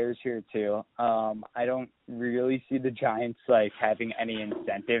like the Bears here too. I don't really see the Giants like having any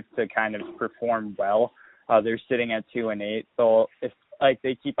incentive to kind of perform well. They're sitting at 2-8. If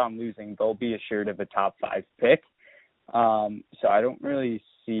they keep on losing, they'll be assured of a top 5 pick. So I don't really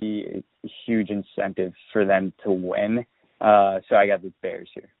see a huge incentive for them to win. So I got the Bears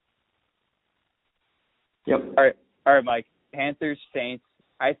here. Yep. All right, Mike. Panthers, Saints.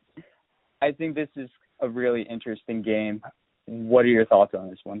 I think this is a really interesting game. What are your thoughts on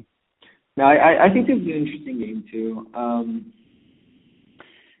this one? No, I think this is an interesting game too.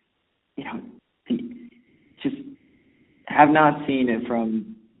 Just have not seen it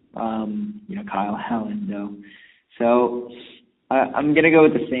from Kyle Allen though. So I'm gonna go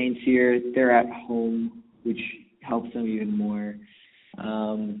with the Saints here. They're at home, which helps them even more.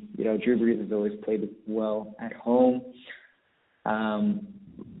 Drew Brees has always played well at home.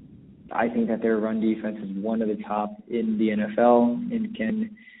 I think that their run defense is one of the top in the NFL and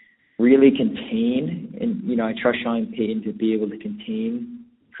can really contain. And, I trust Sean Payton to be able to contain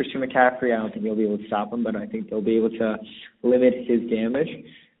Christian McCaffrey. I don't think he'll be able to stop him, but I think they'll be able to limit his damage.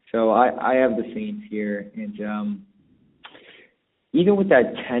 So I have the Saints here. And even with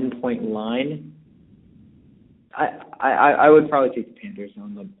that 10-point line, I would probably take the Panthers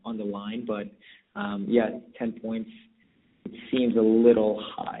on the line. But, 10 points, it seems a little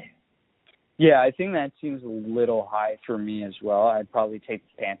high. Yeah, I think that seems a little high for me as well. I'd probably take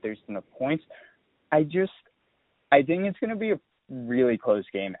the Panthers in the points. I think it's going to be a really close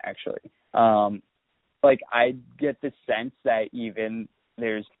game, actually. I get the sense that even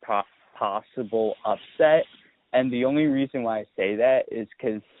there's possible upset, and the only reason why I say that is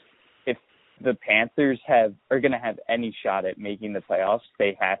because if the Panthers are going to have any shot at making the playoffs,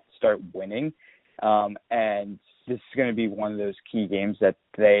 they have to start winning. And this is going to be one of those key games that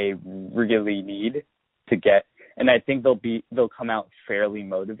they really need to get. And I think they'll come out fairly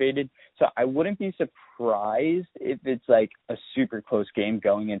motivated. So I wouldn't be surprised if it's like a super close game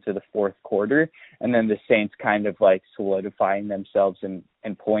going into the fourth quarter, and then the Saints kind of like solidifying themselves and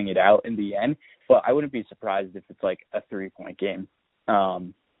pulling it out in the end. But I wouldn't be surprised if it's like a 3-point game,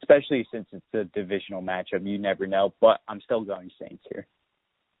 especially since it's a divisional matchup. You never know. But I'm still going Saints here.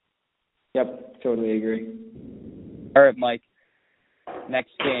 Yep, totally agree. All right, Mike.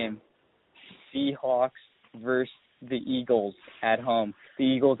 Next game, Seahawks versus the Eagles at home. The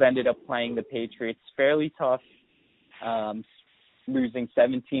Eagles ended up playing the Patriots fairly tough, losing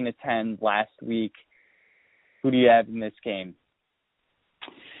 17-10 last week. Who do you have in this game?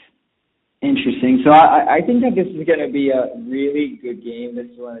 Interesting. So I think that this is going to be a really good game. This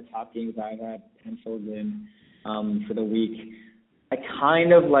is one of the top games I've had penciled in for the week. I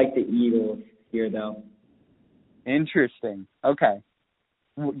kind of like the Eagles here, though. Interesting. Okay.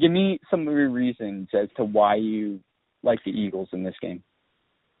 Give me some of your reasons as to why you like the Eagles in this game.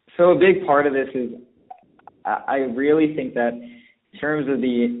 So a big part of this is I really think that in terms of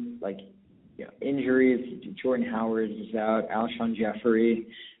the injuries, Jordan Howard is out, Alshon Jeffrey,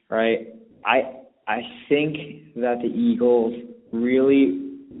 right? I think that the Eagles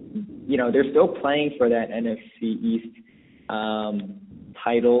really, they're still playing for that NFC East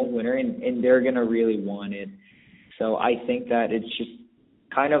title winner, and they're going to really want it. So I think that it's just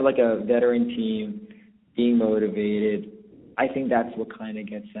kind of like a veteran team being motivated. I think that's what kind of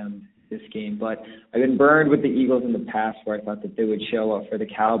gets them this game. But I've been burned with the Eagles in the past where I thought that they would show up for the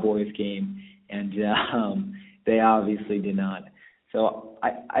Cowboys game, and they obviously did not. So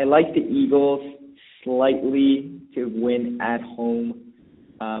I like the Eagles slightly to win at home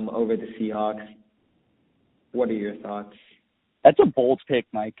over the Seahawks. What are your thoughts? That's a bold pick,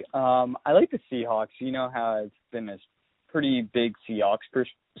 Mike. I like the Seahawks. You know how I've been a pretty big Seahawks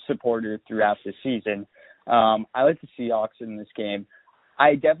supporter throughout the season. I like the Seahawks in this game.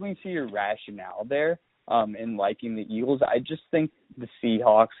 I definitely see your rationale there in liking the Eagles. I just think the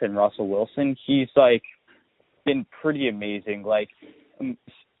Seahawks and Russell Wilson, he's like been pretty amazing. Like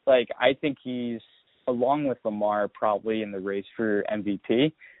I think he's, along with Lamar, probably in the race for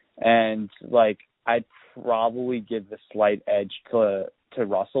MVP. And like I'd probably give the slight edge to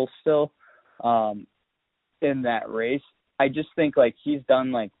Russell still in that race. I just think like he's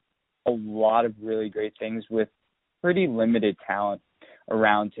done like a lot of really great things with pretty limited talent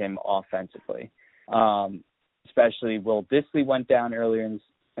around him offensively. Especially Will Dissly went down earlier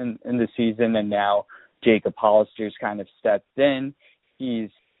in the season, and now Jacob Hollister's kind of stepped in. He's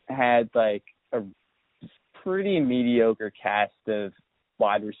had like a pretty mediocre cast of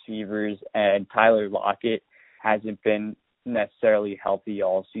wide receivers, and Tyler Lockett hasn't been necessarily healthy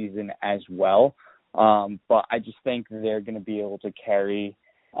all season as well. But I just think they're going to be able to carry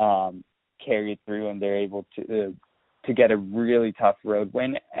it through, and they're able to get a really tough road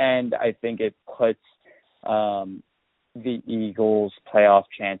win. And I think it puts the Eagles' playoff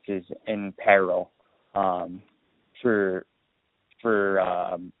chances in peril for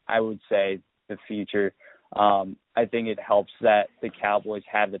I would say the future. I think it helps that the Cowboys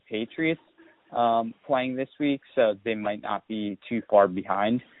have the Patriots playing this week, so they might not be too far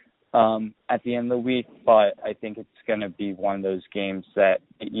behind at the end of the week. But I think it's going to be one of those games that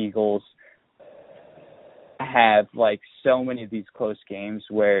the Eagles have like so many of these close games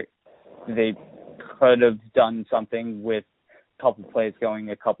where they could have done something with a couple plays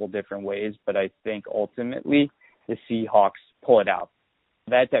going a couple different ways, but I think ultimately the Seahawks pull it out.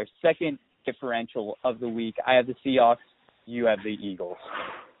 That's our second differential of the week. I have the Seahawks. You have the Eagles.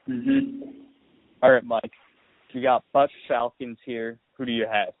 Mm-hmm. All right, Mike. We got Bucs Falcons here. Who do you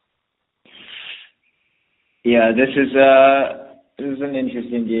have? Yeah, this is an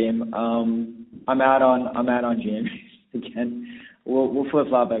interesting game. I'm out on James again. We'll flip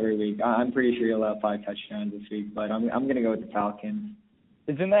flop every week. I'm pretty sure you'll have 5 touchdowns this week, but I'm gonna go with the Falcons.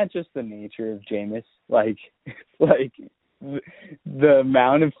 Isn't that just the nature of Jameis? Like the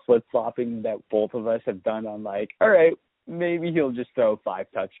amount of flip flopping that both of us have done on like, all right, maybe he'll just throw 5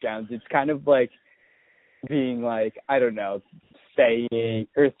 touchdowns. It's kind of like being like, I don't know, saying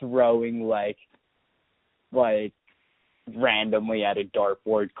or throwing like randomly at a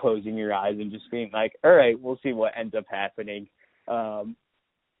dartboard, closing your eyes and just being like, all right, we'll see what ends up happening.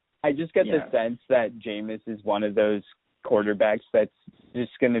 I just get the sense that Jameis is one of those quarterbacks that's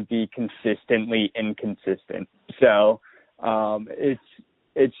just going to be consistently inconsistent. So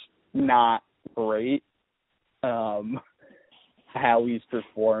it's not great how he's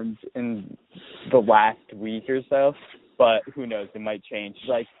performed in the last week or so, but who knows? It might change.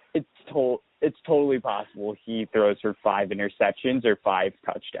 Like, it's totally possible he throws for 5 interceptions or 5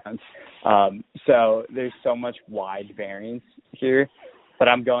 touchdowns. So there's so much wide variance here, but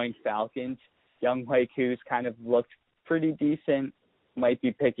I'm going Falcons. Young Who's kind of looked pretty decent. Might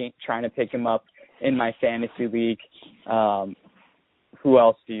be trying to pick him up in my fantasy league. Who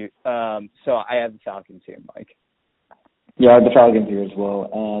else do you? So I have the Falcons here, Mike. Yeah, I have the Falcons here as well.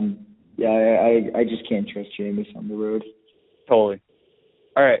 I just can't trust Jameis on the road. Totally.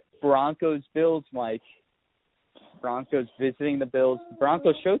 All right, Broncos-Bills, Mike. Broncos visiting the Bills. The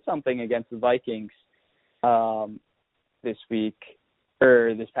Broncos showed something against the Vikings this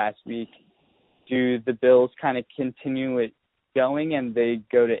past week. Do the Bills kind of continue it going and they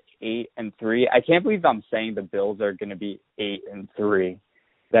go to 8-3? I can't believe I'm saying the Bills are going to be 8-3.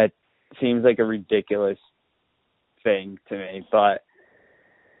 That seems like a ridiculous thing to me, but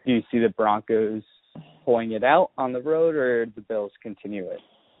do you see the Broncos pulling it out on the road, or the Bills continue it?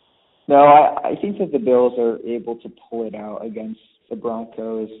 No, I think that the Bills are able to pull it out against the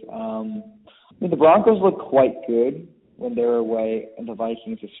Broncos. The Broncos look quite good when they're away, and the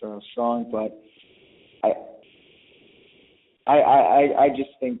Vikings are so strong, but I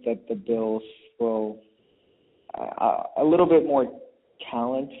just think that the Bills will a little bit more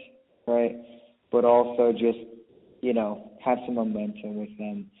talent, right? But also just, have some momentum with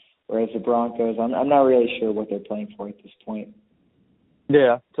them. Whereas the Broncos, I'm not really sure what they're playing for at this point.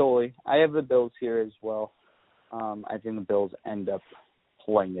 Yeah, totally. I have the Bills here as well. I think the Bills end up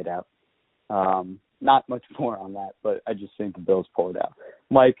pulling it out. Not much more on that, but I just think the Bills pull it out.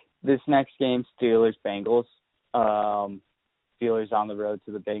 Mike, this next game, Steelers-Bengals. Steelers on the road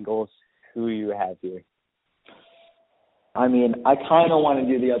to the Bengals. Who do you have here? I mean, I kind of want to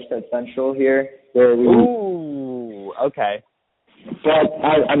do the upset central here. Ooh, okay. But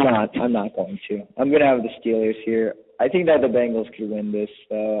I'm not going to. I'm going to have the Steelers here. I think that the Bengals could win this.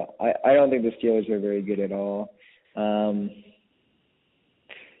 I don't think the Steelers are very good at all.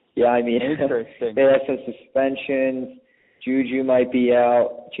 They have some suspensions. Juju might be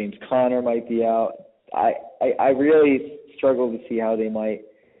out. James Conner might be out. I really struggle to see how they might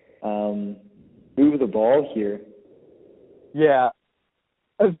move the ball here. Yeah.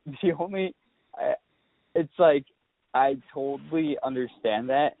 It's like, I totally understand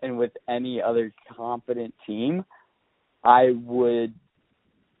that, and with any other competent team, I would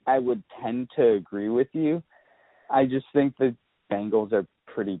tend to agree with you. I just think the Bengals are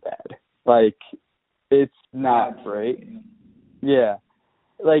pretty bad. Like, it's not great. Yeah.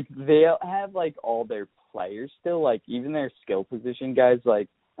 Like, they have, like, all their players still, like, even their skill position guys, like,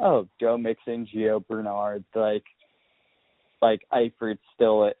 Joe Mixon, Gio Bernard, like Eifert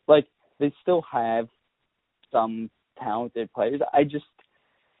still, like, they still have some talented players.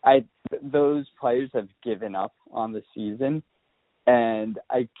 Those players have given up on the season, and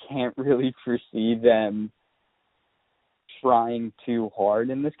I can't really foresee them trying too hard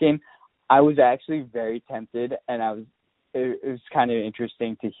in this game. I was actually very tempted, and it was kind of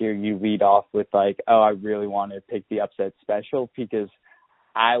interesting to hear you lead off with I really want to pick the upset special, because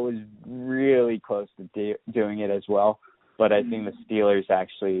I was really close to doing it as well, but I think the Steelers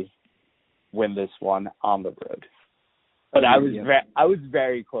actually win this one on the road. But I was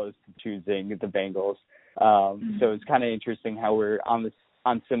very close to choosing the Bengals. So it's kind of interesting how we're on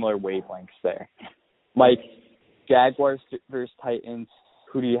similar wavelengths there. Mike, Jaguars versus Titans.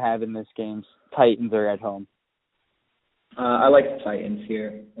 Who do you have in this game? Titans are at home. I like the Titans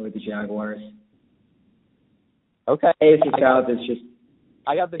here over the Jaguars. Okay. AFC South is just.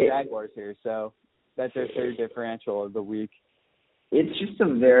 I got the Jaguars here, so that's their third differential of the week. It's just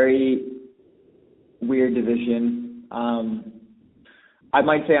a very weird division. I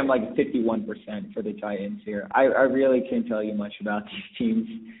might say I'm like 51% for the Titans here. I really can't tell you much about these teams.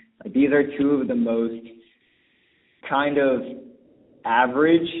 Like, these are two of the most kind of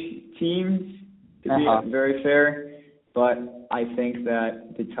average teams, to be very fair. But I think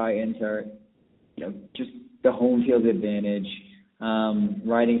that the Titans are, just the home field advantage,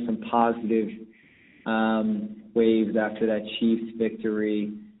 riding some positive waves after that Chiefs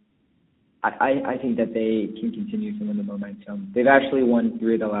victory. I think that they can continue some of the momentum. They've actually won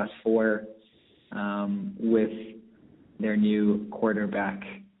 3 of the last 4 with their new quarterback,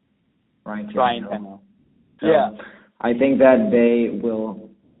 Ryan Tannehill. So yeah. I think that they will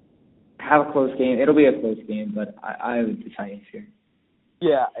have a close game. It'll be a close game, but I have the Titans here.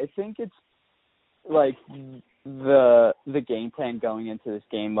 Yeah, I think it's like the game plan going into this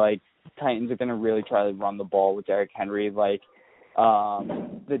game. Like, Titans are going to really try to run the ball with Derrick Henry. Like,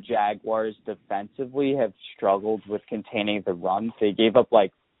 the Jaguars defensively have struggled with containing the run. They gave up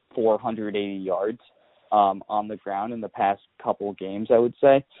like 480 yards on the ground in the past couple games, I would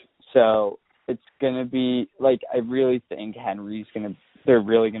say. So it's going to be, like, I really think they're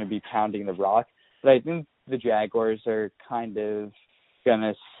really going to be pounding the rock. But I think the Jaguars are kind of going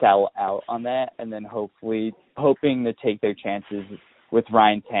to sell out on that and then hoping to take their chances with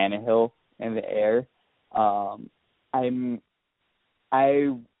Ryan Tannehill in the air.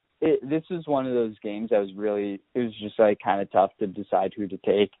 This was one of those games it was just like kind of tough to decide who to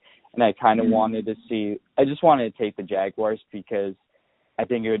take. And I kind of I just wanted to take the Jaguars because I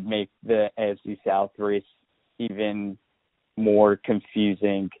think it would make the AFC South race even more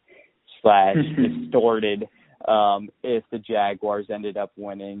confusing / distorted if the Jaguars ended up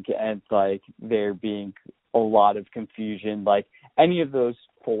winning and like there being a lot of confusion. Like any of those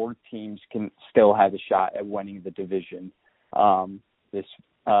 4 teams can still have a shot at winning the division this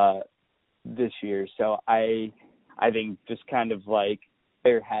year. So I think just kind of like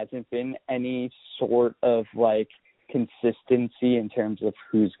there hasn't been any sort of like consistency in terms of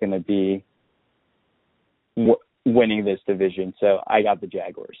who's going to be winning this division. So I got the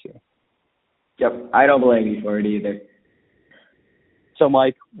Jaguars here. Yep, I don't blame you for it either. So,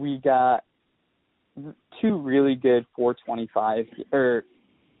 Mike, we got 2 really good 4:25 or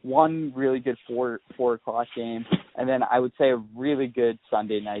one really good 4 o'clock game, and then I would say a really good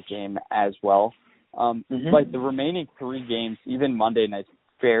Sunday night game as well. But the remaining 3 games, even Monday night,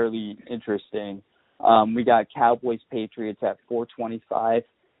 fairly interesting. We got Cowboys-Patriots at 4:25.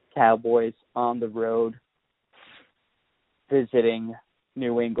 Cowboys on the road visiting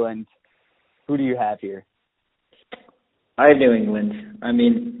New England. Who do you have here? I have New England. I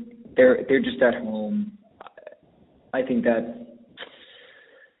mean, they're just at home. I think that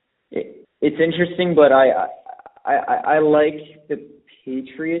it's interesting, but I like the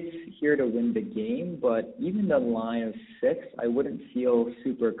Patriots here to win the game, but even the line of 6, I wouldn't feel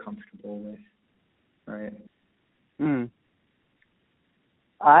super comfortable with. All right.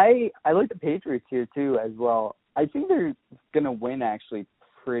 I like the Patriots here too as well. I think they're gonna win actually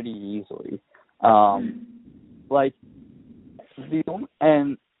pretty easily. I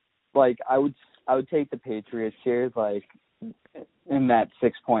would take the Patriots here, like in that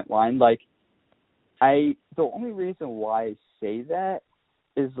 6-point line. Like the only reason why I say that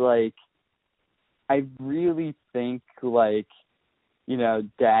is like I really think like, you know,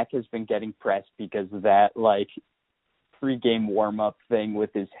 Dak has been getting pressed because of that like pre-game warm-up thing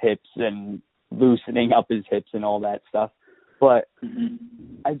with his hips and loosening up his hips and all that stuff. But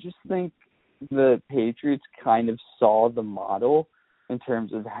I just think the Patriots kind of saw the model in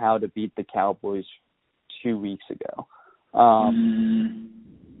terms of how to beat the Cowboys 2 weeks ago.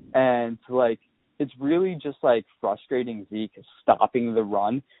 And like, it's really just like frustrating Zeke stopping the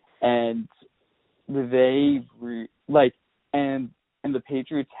run, and and the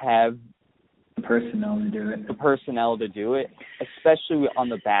Patriots have the personnel to do it. Especially on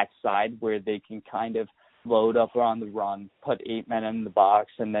the backside where they can kind of load up on the run, put 8 men in the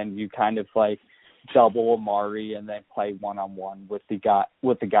box, and then you kind of like double Amari and then play one-on-one with the guy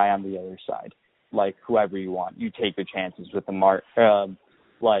on the other side, like whoever you want. You take the chances with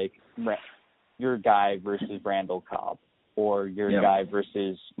like your guy versus Randall Cobb or your guy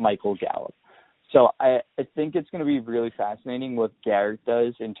versus Michael Gallup. So I think it's going to be really fascinating what Garrett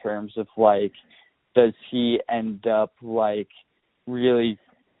does in terms of like, does he end up like really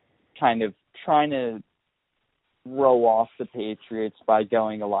kind of trying to throw off the Patriots by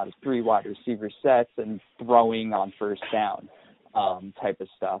going a lot of 3 wide receiver sets and throwing on first down type of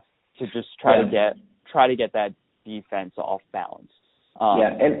stuff to just try to get that defense off balance.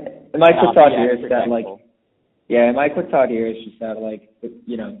 And my quick thought here is that like, my quick thought here is just that like,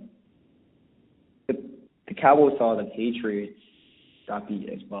 you know, the Cowboys saw the Patriots got beat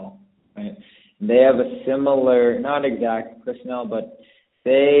as well, right? And they have a similar, not exact personnel, but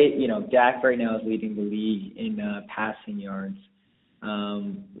they, you know, Dak right now is leading the league in passing yards.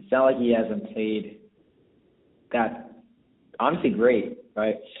 It's not like he hasn't played that, honestly, great,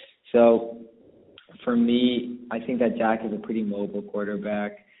 right? So for me, I think that Dak is a pretty mobile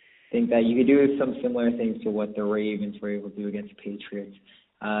quarterback. I think that you could do some similar things to what the Ravens were able to do against the Patriots.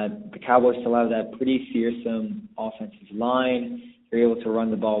 The Cowboys still have that pretty fearsome offensive line. You're able to run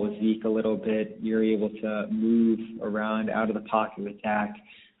the ball with Zeke a little bit. You're able to move around out of the pocket with Dak.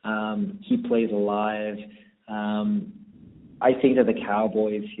 He plays alive. I think that the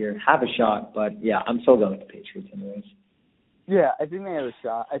Cowboys here have a shot, but I'm still going with the Patriots anyways. Yeah, I think they have a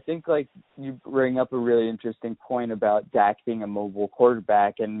shot. I think, like, you bring up a really interesting point about Dak being a mobile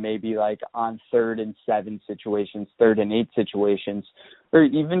quarterback and maybe, like, on 3rd and 7 situations, 3rd and 8 situations, or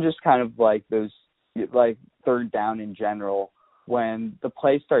even just kind of, like, those, like, 3rd down in general when the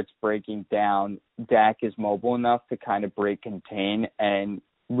play starts breaking down, Dak is mobile enough to kind of break contain and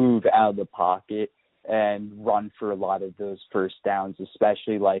move out of the pocket and run for a lot of those first downs,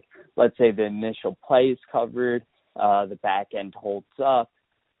 especially like, let's say the initial play is covered, the back end holds up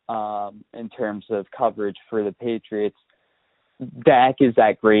in terms of coverage for the Patriots. Dak is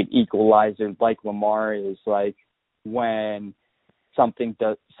that great equalizer like Lamar is, like when something's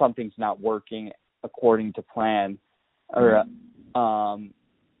not working according to plan or on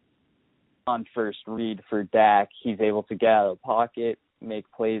first read for Dak, he's able to get out of the pocket, make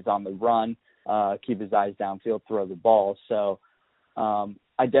plays on the run, keep his eyes downfield, throw the ball. So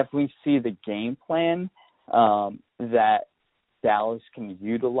I definitely see the game plan that Dallas can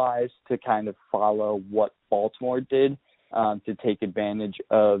utilize to kind of follow what Baltimore did to take advantage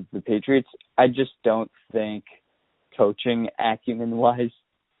of the Patriots. I just don't think coaching acumen-wise,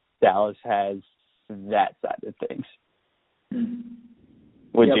 Dallas has that side of things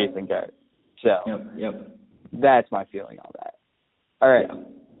with Jason Garrett. So that's my feeling on that. All right. Yeah.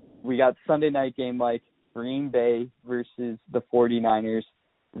 We got Sunday night game, like Green Bay versus the 49ers.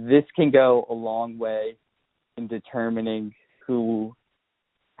 This can go a long way in determining who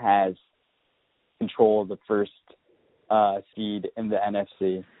has control of the first seed in the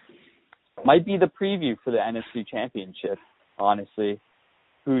NFC. Might be the preview for the NFC Championship, honestly.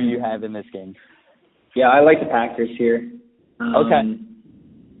 Who do you have in this game? Yeah, I like the Packers here. Okay.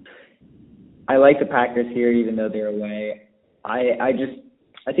 I like the Packers here, even though they're away. I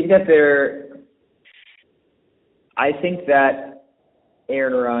think that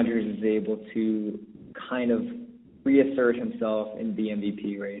Aaron Rodgers is able to kind of reassert himself in the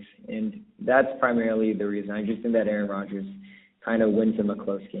MVP race, and that's primarily the reason. I just think that Aaron Rodgers kind of wins him a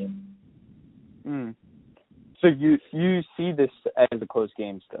close game. So you see this as a close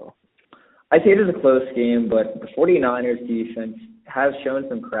game still? I see it as a close game, but the 49ers defense has shown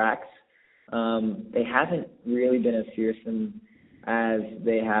some cracks. They haven't really been as fearsome as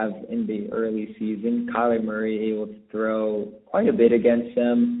they have in the early season. Kyler Murray able to throw quite a bit against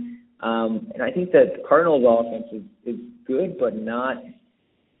them. And I think that the Cardinals' offense is good, but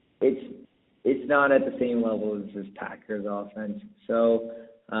it's not at the same level as this Packers offense. So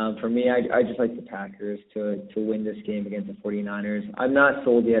for me, I just like the Packers to win this game against the 49ers. I'm not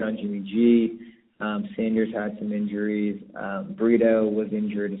sold yet on Jimmy G. Sanders had some injuries. Burrito was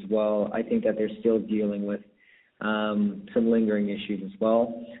injured as well. I think that they're still dealing with some lingering issues as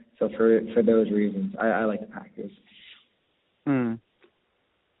well. So for those reasons, I like the Packers.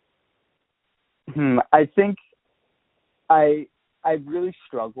 I think I really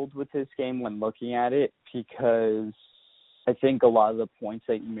struggled with this game when looking at it because I think a lot of the points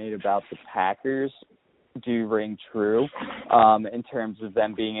that you made about the Packers do ring true in terms of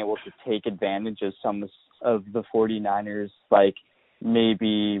them being able to take advantage of some of the 49ers, like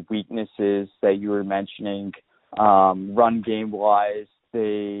maybe weaknesses that you were mentioning. Run game-wise,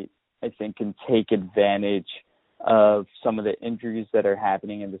 they, I think, can take advantage of some of the injuries that are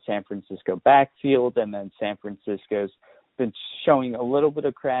happening in the San Francisco backfield, and then San Francisco's been showing a little bit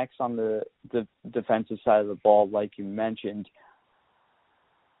of cracks on the defensive side of the ball, like you mentioned.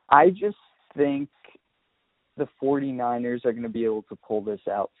 I just think the 49ers are going to be able to pull this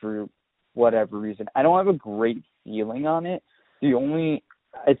out for whatever reason. I don't have a great feeling on it.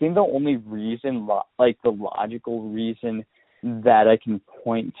 I think the only reason, like the logical reason that I can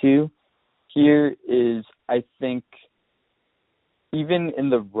point to here is I think even in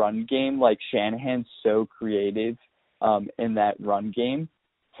the run game, like Shanahan's so creative in that run game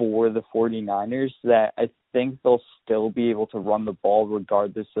for the 49ers that I think they'll still be able to run the ball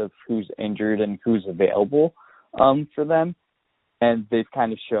regardless of who's injured and who's available for them. And they've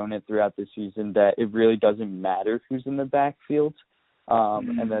kind of shown it throughout the season that it really doesn't matter who's in the backfield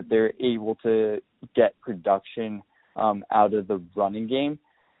and that they're able to get production out of the running game.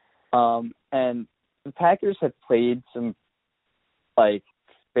 And the Packers have played some, like,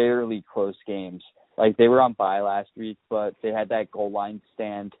 fairly close games. Like, they were on bye last week, but they had that goal line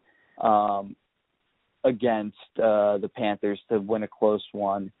stand against the Panthers to win a close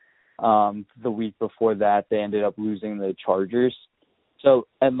one. The week before that, they ended up losing the Chargers. So,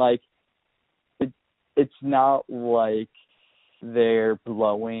 and, like, it's not like they're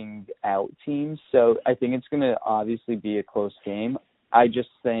blowing out teams. So I think it's going to obviously be a close game. I just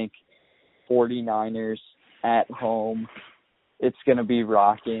think 49ers at home, it's going to be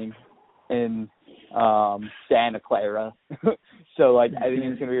rocking in Santa Clara. So, like, I think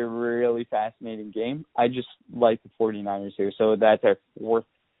it's going to be a really fascinating game. I just like the 49ers here. So that's our fourth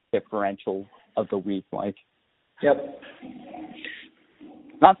differential of the week, Mike. Yep.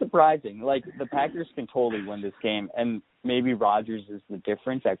 not surprising. Like, the Packers can totally win this game, and maybe Rodgers is the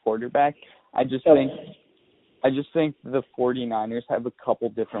difference at quarterback. I just think the 49ers have a couple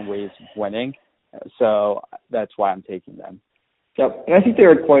different ways of winning, so that's why I'm taking them. Yep, and I think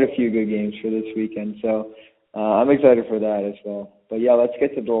there are quite a few good games for this weekend, so I'm excited for that as well. But yeah, let's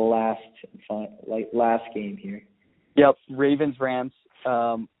get to the last game here. Yep, Ravens-Rams.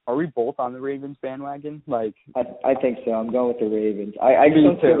 Are we both on the Ravens bandwagon? I think so. I'm going with the Ravens. I just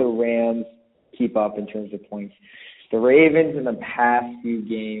don't think the Rams keep up in terms of points. The Ravens in the past few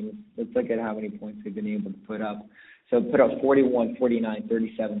games, let's look at how many points they've been able to put up. So put up 41, 49,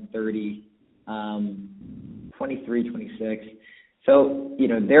 37, 30, 23, 26. So,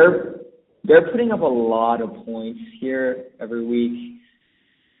 they're putting up a lot of points here every week.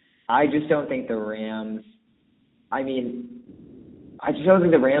 I just don't think the Rams, I just don't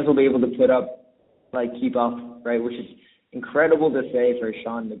think the Rams will be able to keep up, right, which is incredible to say for a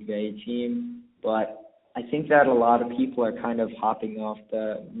Sean McVay team, but I think that a lot of people are kind of hopping off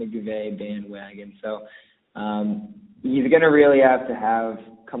the McVay bandwagon. So he's going to really have to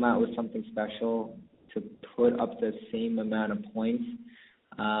come out with something special to put up the same amount of points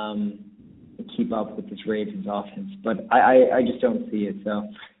and keep up with this Ravens offense. But I just don't see it. So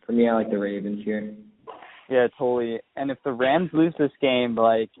for me, I like the Ravens here. Yeah, totally. And if the Rams lose this game,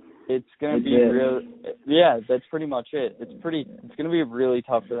 it's going to be real. Yeah, that's pretty much it. It's going to be really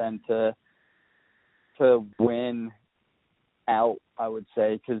tough for them to win out, I would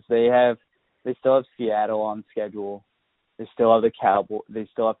say, because they still have Seattle on schedule. They still have the Cowboys. They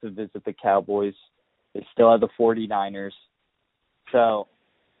still have to visit the Cowboys. They still have the 49ers. So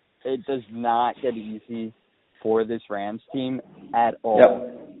it does not get easy for this Rams team at all.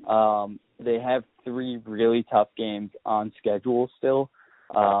 Yep. They have 3 really tough games on schedule still.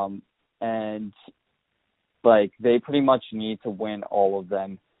 And they pretty much need to win all of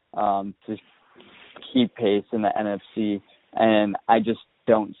them to keep pace in the NFC, and I just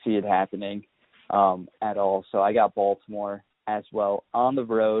don't see it happening at all. So I got Baltimore as well on the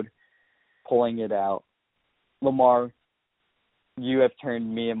road, pulling it out. Lamar, you have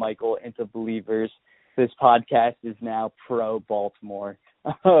turned me and Michael into believers. This podcast is now pro Baltimore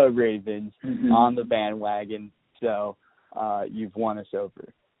Ravens on the bandwagon, so you've won us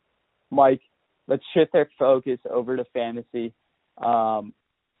over. Mike, let's shift our focus over to fantasy.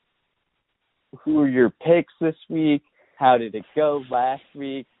 Who are your picks this week? How did it go last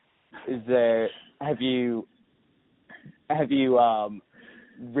week? Have you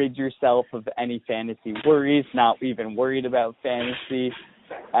rid yourself of any fantasy worries? Not even worried about fantasy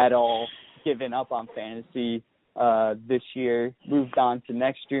at all? Given up on fantasy this year? Moved on to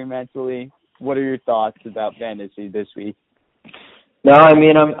next year mentally? What are your thoughts about fantasy this week? No,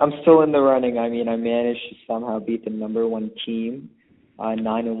 I'm still in the running. I managed to somehow beat the number 1 team.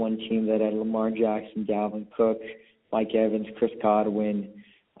 9-1 team that had Lamar Jackson, Dalvin Cook, Mike Evans, Chris Godwin,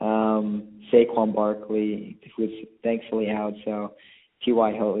 Saquon Barkley, who was thankfully out, so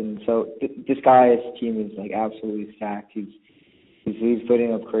T.Y. Hilton. So this guy's team is absolutely stacked. He's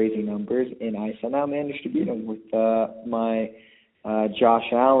putting up crazy numbers, and I somehow managed to beat him with my Josh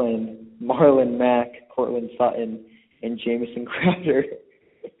Allen, Marlon Mack, Cortland Sutton, and Jamison Crowder.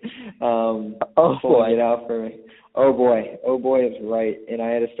 Pulling it out for me. Oh boy is right. And I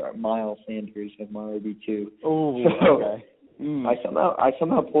had to start Miles Sanders as my RB2. Oh, so okay. I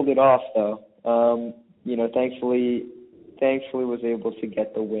somehow pulled it off though. Thankfully was able to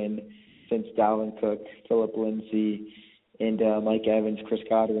get the win since Dalvin Cook, Phillip Lindsay, and Mike Evans, Chris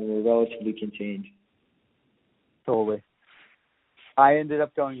Godwin were relatively contained. Totally. I ended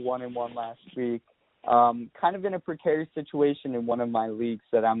up going 1-1 last week. Kind of in a precarious situation in one of my leagues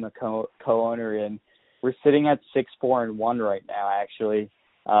that I'm the co-owner in. We're sitting at 6-4-1 right now, actually.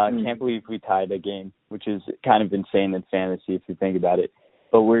 Can't believe we tied a game, which is kind of insane in fantasy if you think about it.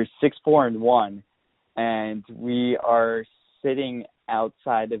 But we're 6-4-1, and we are sitting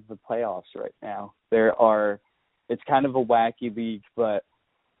outside of the playoffs right now. It's kind of a wacky league, but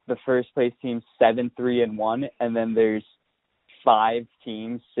the first place team's 7-3-1, and then there's 5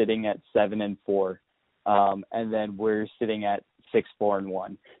 teams sitting at 7-4. And then we're sitting at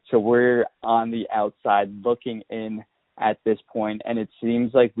 6-4-1. So we're on the outside looking in at this point, and it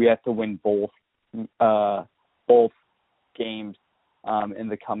seems like we have to win both games in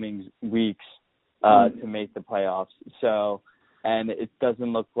the coming weeks to make the playoffs. So, and it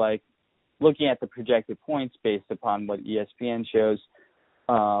doesn't look like, looking at the projected points based upon what ESPN shows,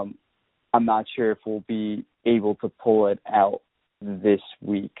 I'm not sure if we'll be able to pull it out this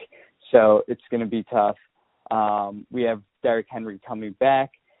week. So it's going to be tough. We have Derrick Henry coming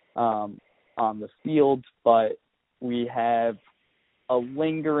back on the field, but we have a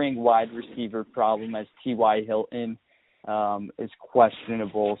lingering wide receiver problem as T.Y. Hilton is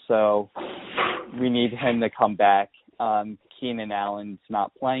questionable, so we need him to come back. Keenan Allen's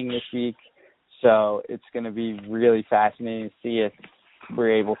not playing this week, so it's going to be really fascinating to see if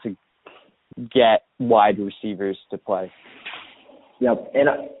we're able to get wide receivers to play. Yep, and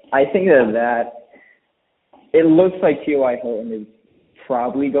I think that it looks like T.Y. Hilton is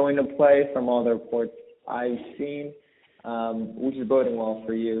probably going to play from all the reports I've seen, which is boding well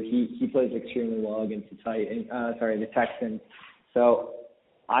for you. He plays extremely well against the Texans. So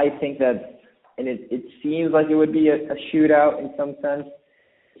I think that, and it seems like it would be a shootout in some sense.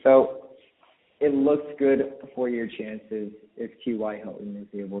 So it looks good for your chances if T.Y. Hilton is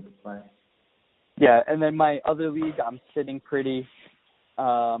able to play. Yeah, and then my other league, I'm sitting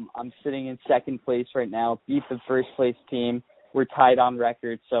in second place right now, beat the first place team. We're tied on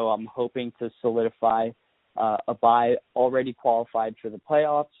record, so I'm hoping to solidify a bye. Already qualified for the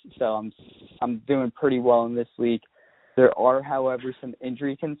playoffs, so I'm doing pretty well in this league. There are, however, some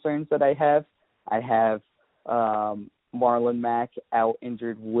injury concerns that I have. I have Marlon Mack out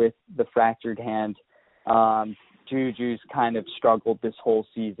injured with the fractured hand. Juju's kind of struggled this whole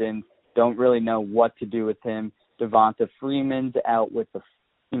season. Don't really know what to do with him. Devonta Freeman's out with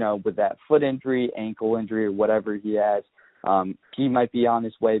with that foot injury, ankle injury, or whatever he has. He might be on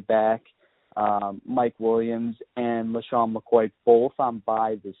his way back. Mike Williams and LaShawn McCoy both on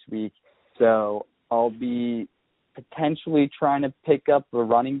bye this week, so I'll be potentially trying to pick up a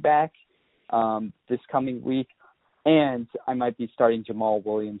running back this coming week, and I might be starting Jamal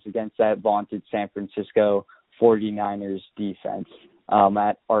Williams against that vaunted San Francisco 49ers defense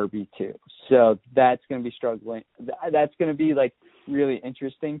at RB2. So that's going to be struggling. That's going to be really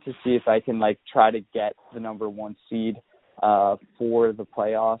interesting to see if I can try to get the number 1 seed for the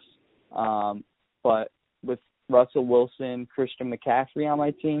playoffs. But with Russell Wilson, Christian McCaffrey on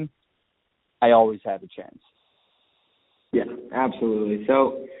my team, I always have a chance. Yeah, absolutely.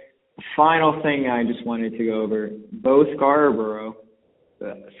 So final thing I just wanted to go over, Bo Scarborough.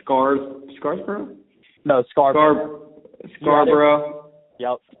 Scarborough? No, Scarborough.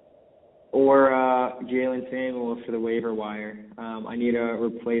 Yep. Or Jalen Samuels for the waiver wire. I need to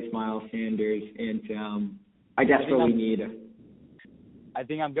replace Miles Sanders, and I desperately need. I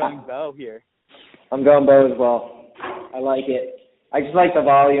think I'm going Bo here. I'm going Bo as well. I like it. I just like the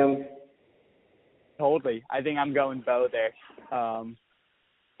volume. Totally. I think I'm going Bo there.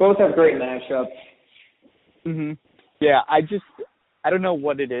 Both have great matchups. Mhm. Yeah, I don't know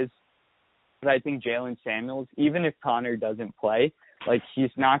what it is, but I think Jalen Samuels, even if Connor doesn't play, he's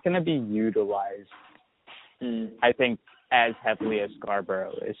not going to be utilized, I think, as heavily as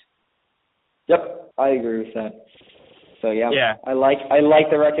Scarborough is. Yep, I agree with that. So, yeah. I like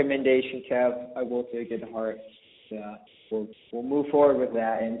the recommendation, Kev. I will take it to heart. We'll move forward with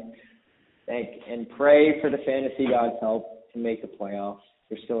that and pray for the fantasy gods' help to make the playoffs.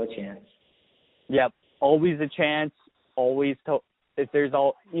 There's still a chance. Yep, always a chance. Always, if there's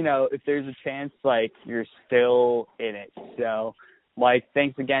a chance, you're still in it. So, Mike,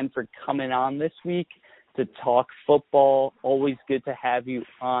 thanks again for coming on this week to talk football. Always good to have you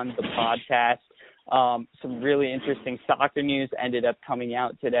on the podcast. Some really interesting soccer news ended up coming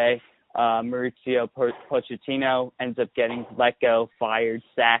out today. Mauricio Pochettino ends up getting let go, fired,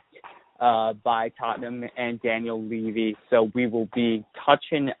 sacked by Tottenham and Daniel Levy. So we will be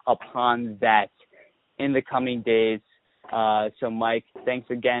touching upon that in the coming days. So, Mike, thanks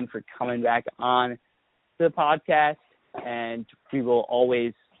again for coming back on the podcast, and we will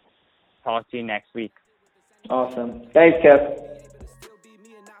always talk to you next week. Awesome. Thanks, Kev.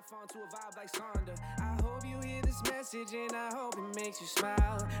 I hope you hear this message and I hope it makes you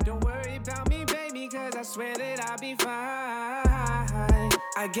smile. Don't worry about me, baby, cause I swear that I'll be fine.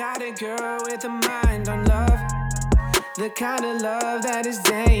 I got a girl with a mind on love, the kind of love that is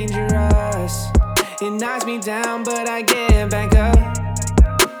dangerous. It knocks me down, but I get back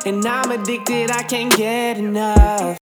up, and I'm addicted, I can't get enough.